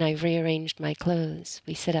when I've rearranged my clothes,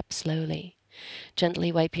 we sit up slowly.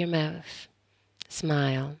 Gently wipe your mouth.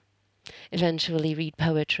 Smile. Eventually read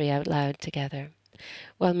poetry out loud together,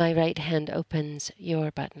 while my right hand opens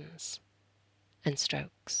your buttons and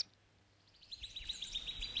strokes.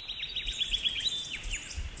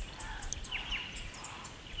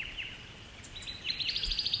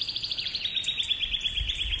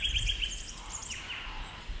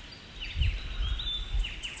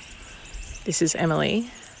 This is Emily.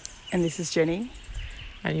 And this is Jenny.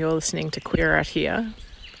 And you're listening to Queer Out Here.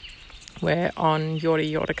 We're on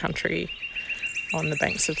Yorta Yorta country on the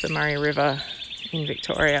banks of the Murray River in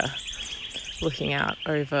Victoria, looking out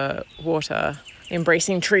over water,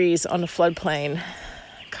 embracing trees on a floodplain,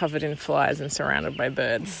 covered in flies and surrounded by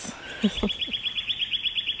birds.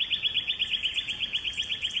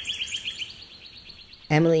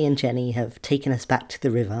 Emily and Jenny have taken us back to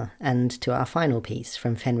the river and to our final piece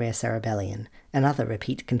from Fenrir Cerebellian, another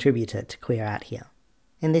repeat contributor to Queer Out Here.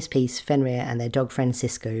 In this piece, Fenrir and their dog friend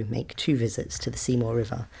Cisco make 2 visits to the Seymour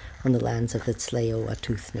River on the lands of the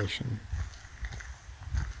Tsleil-Waututh Nation.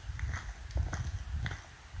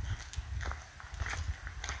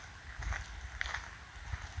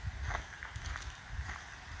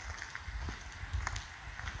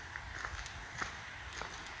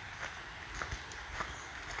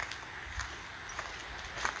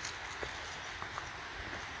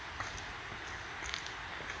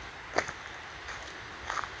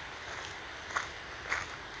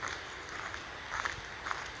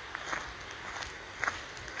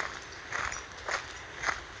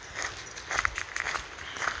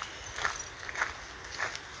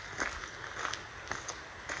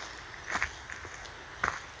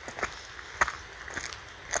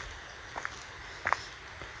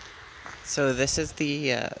 So this is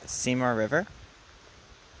the Seymour River.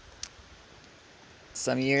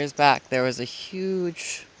 Some years back there was a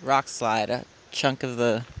huge rock slide, a chunk of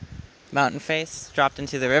the mountain face dropped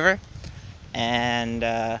into the river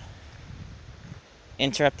and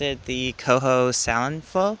interrupted the Coho Salin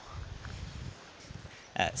flow.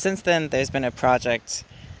 Since then there's been a project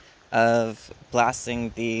of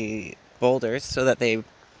blasting the boulders so that they've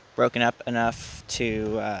broken up enough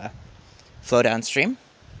to flow downstream.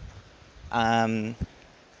 And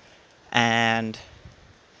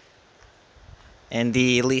in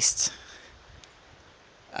the least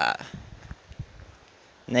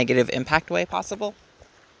negative impact way possible.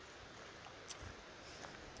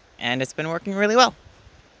 And it's been working really well,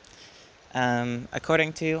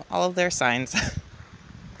 according to all of their signs.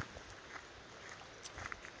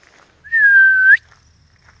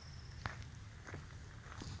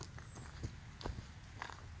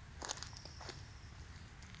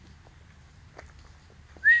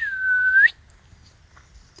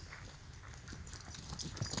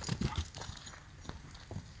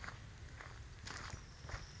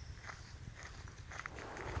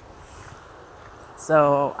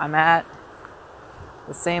 So I'm at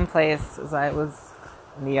the same place as I was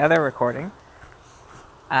in the other recording,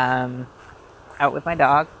 out with my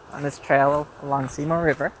dog on this trail along Seymour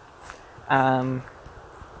River.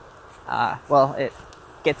 Well, it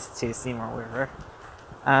gets to Seymour River.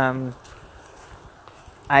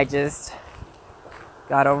 I just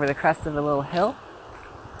got over the crest of a little hill,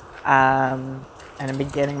 and I'm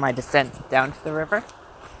beginning my descent down to the river.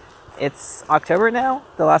 It's October now.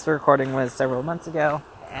 The last recording was several months ago,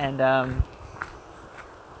 and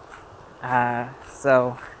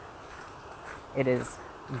so it is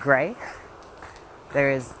gray. There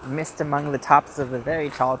is mist among the tops of the very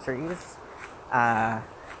tall trees, because,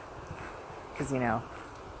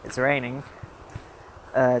 it's raining.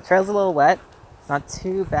 Trail's a little wet. It's not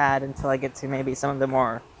too bad until I get to maybe some of the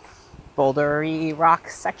more bouldery rock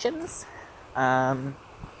sections.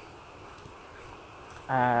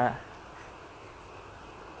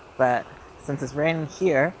 But since it's raining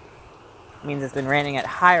here, it means it's been raining at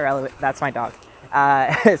higher that's my dog.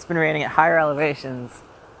 It's been raining at higher elevations,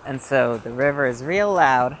 and so the river is real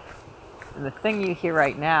loud. And the thing you hear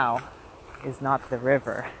right now is not the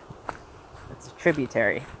river. It's a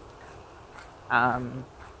tributary.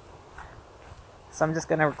 So I'm just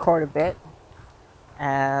gonna record a bit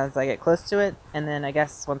as I get close to it, and then I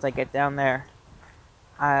guess once I get down there,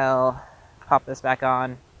 I'll pop this back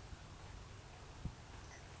on,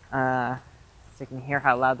 so you can hear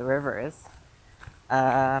how loud the river is.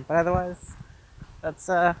 But otherwise, this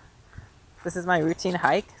is my routine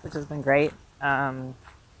hike, which has been great. I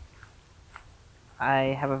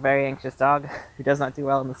have a very anxious dog who does not do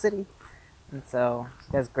well in the city, and so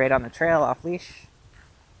she does great on the trail off leash.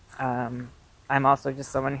 I'm also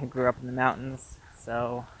just someone who grew up in the mountains,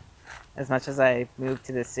 so as much as I moved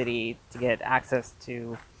to the city to get access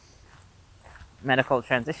to medical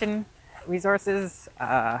transition resources,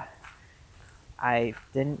 I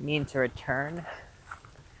didn't mean to return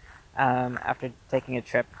after taking a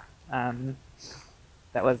trip. That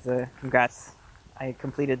was congrats. I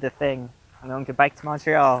completed the thing. I'm going to bike to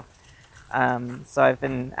Montreal. So I've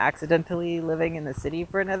been accidentally living in the city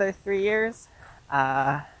for another 3 years.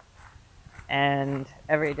 And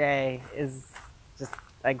every day is just,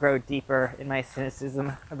 I grow deeper in my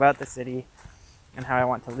cynicism about the city and how I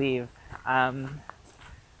want to leave.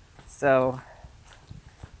 So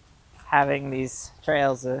having these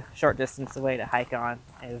trails a short distance away to hike on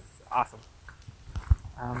is awesome.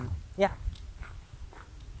 Yeah.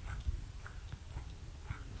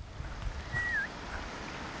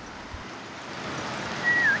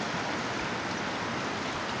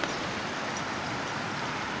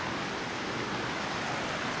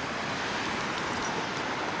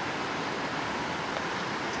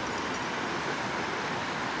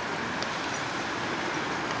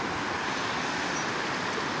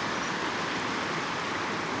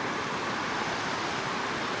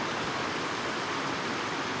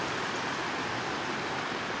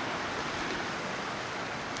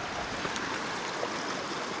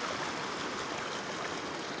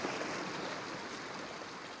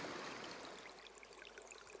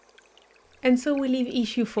 And so we leave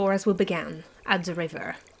issue 4 as we began, at the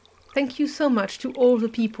river. Thank you so much to all the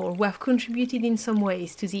people who have contributed in some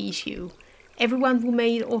ways to the issue. Everyone who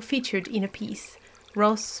made or featured in a piece.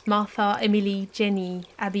 Ross, Martha, Emily, Jenny,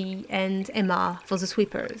 Abby and Emma for the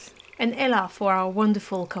sweepers. And Ella for our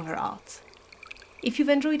wonderful cover art. If you've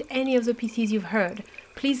enjoyed any of the pieces you've heard,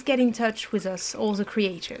 please get in touch with us or the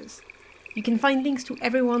creators. You can find links to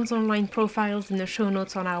everyone's online profiles in the show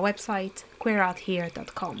notes on our website,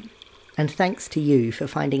 queerouthere.com. And thanks to you for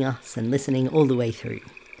finding us and listening all the way through.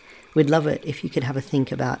 We'd love it if you could have a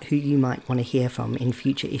think about who you might want to hear from in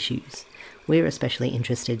future issues. We're especially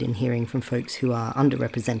interested in hearing from folks who are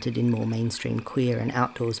underrepresented in more mainstream queer and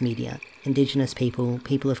outdoors media. Indigenous people,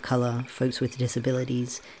 people of colour, folks with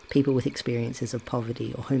disabilities, people with experiences of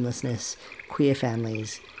poverty or homelessness, queer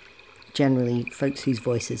families. Generally, folks whose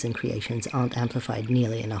voices and creations aren't amplified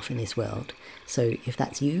nearly enough in this world. So if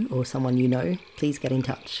that's you or someone you know, please get in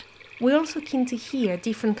touch. We're also keen to hear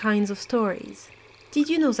different kinds of stories. Did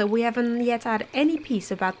you know that we haven't yet had any piece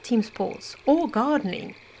about team sports or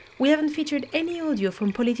gardening? We haven't featured any audio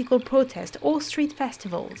from political protest or street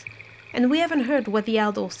festivals. And we haven't heard what the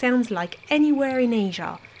outdoors sounds like anywhere in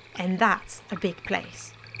Asia, and that's a big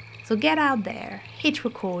place. So get out there, hit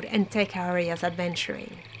record and take our areas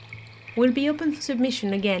adventuring. We'll be open for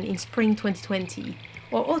submission again in spring 2020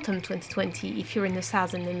 or autumn 2020 if you're in the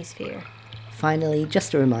Southern Hemisphere. Finally,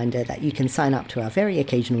 just a reminder that you can sign up to our very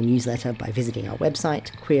occasional newsletter by visiting our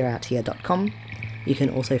website, queerouthere.com. You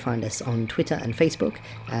can also find us on Twitter and Facebook,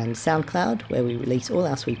 and SoundCloud, where we release all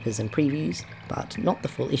our sweepers and previews, but not the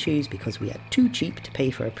full issues because we are too cheap to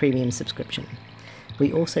pay for a premium subscription.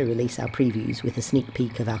 We also release our previews with a sneak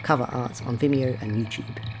peek of our cover art on Vimeo and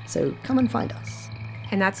YouTube, so come and find us.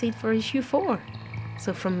 And that's it for issue 4.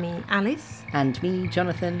 So from me, Alice. And me,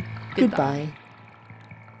 Jonathan. Goodbye. Goodbye.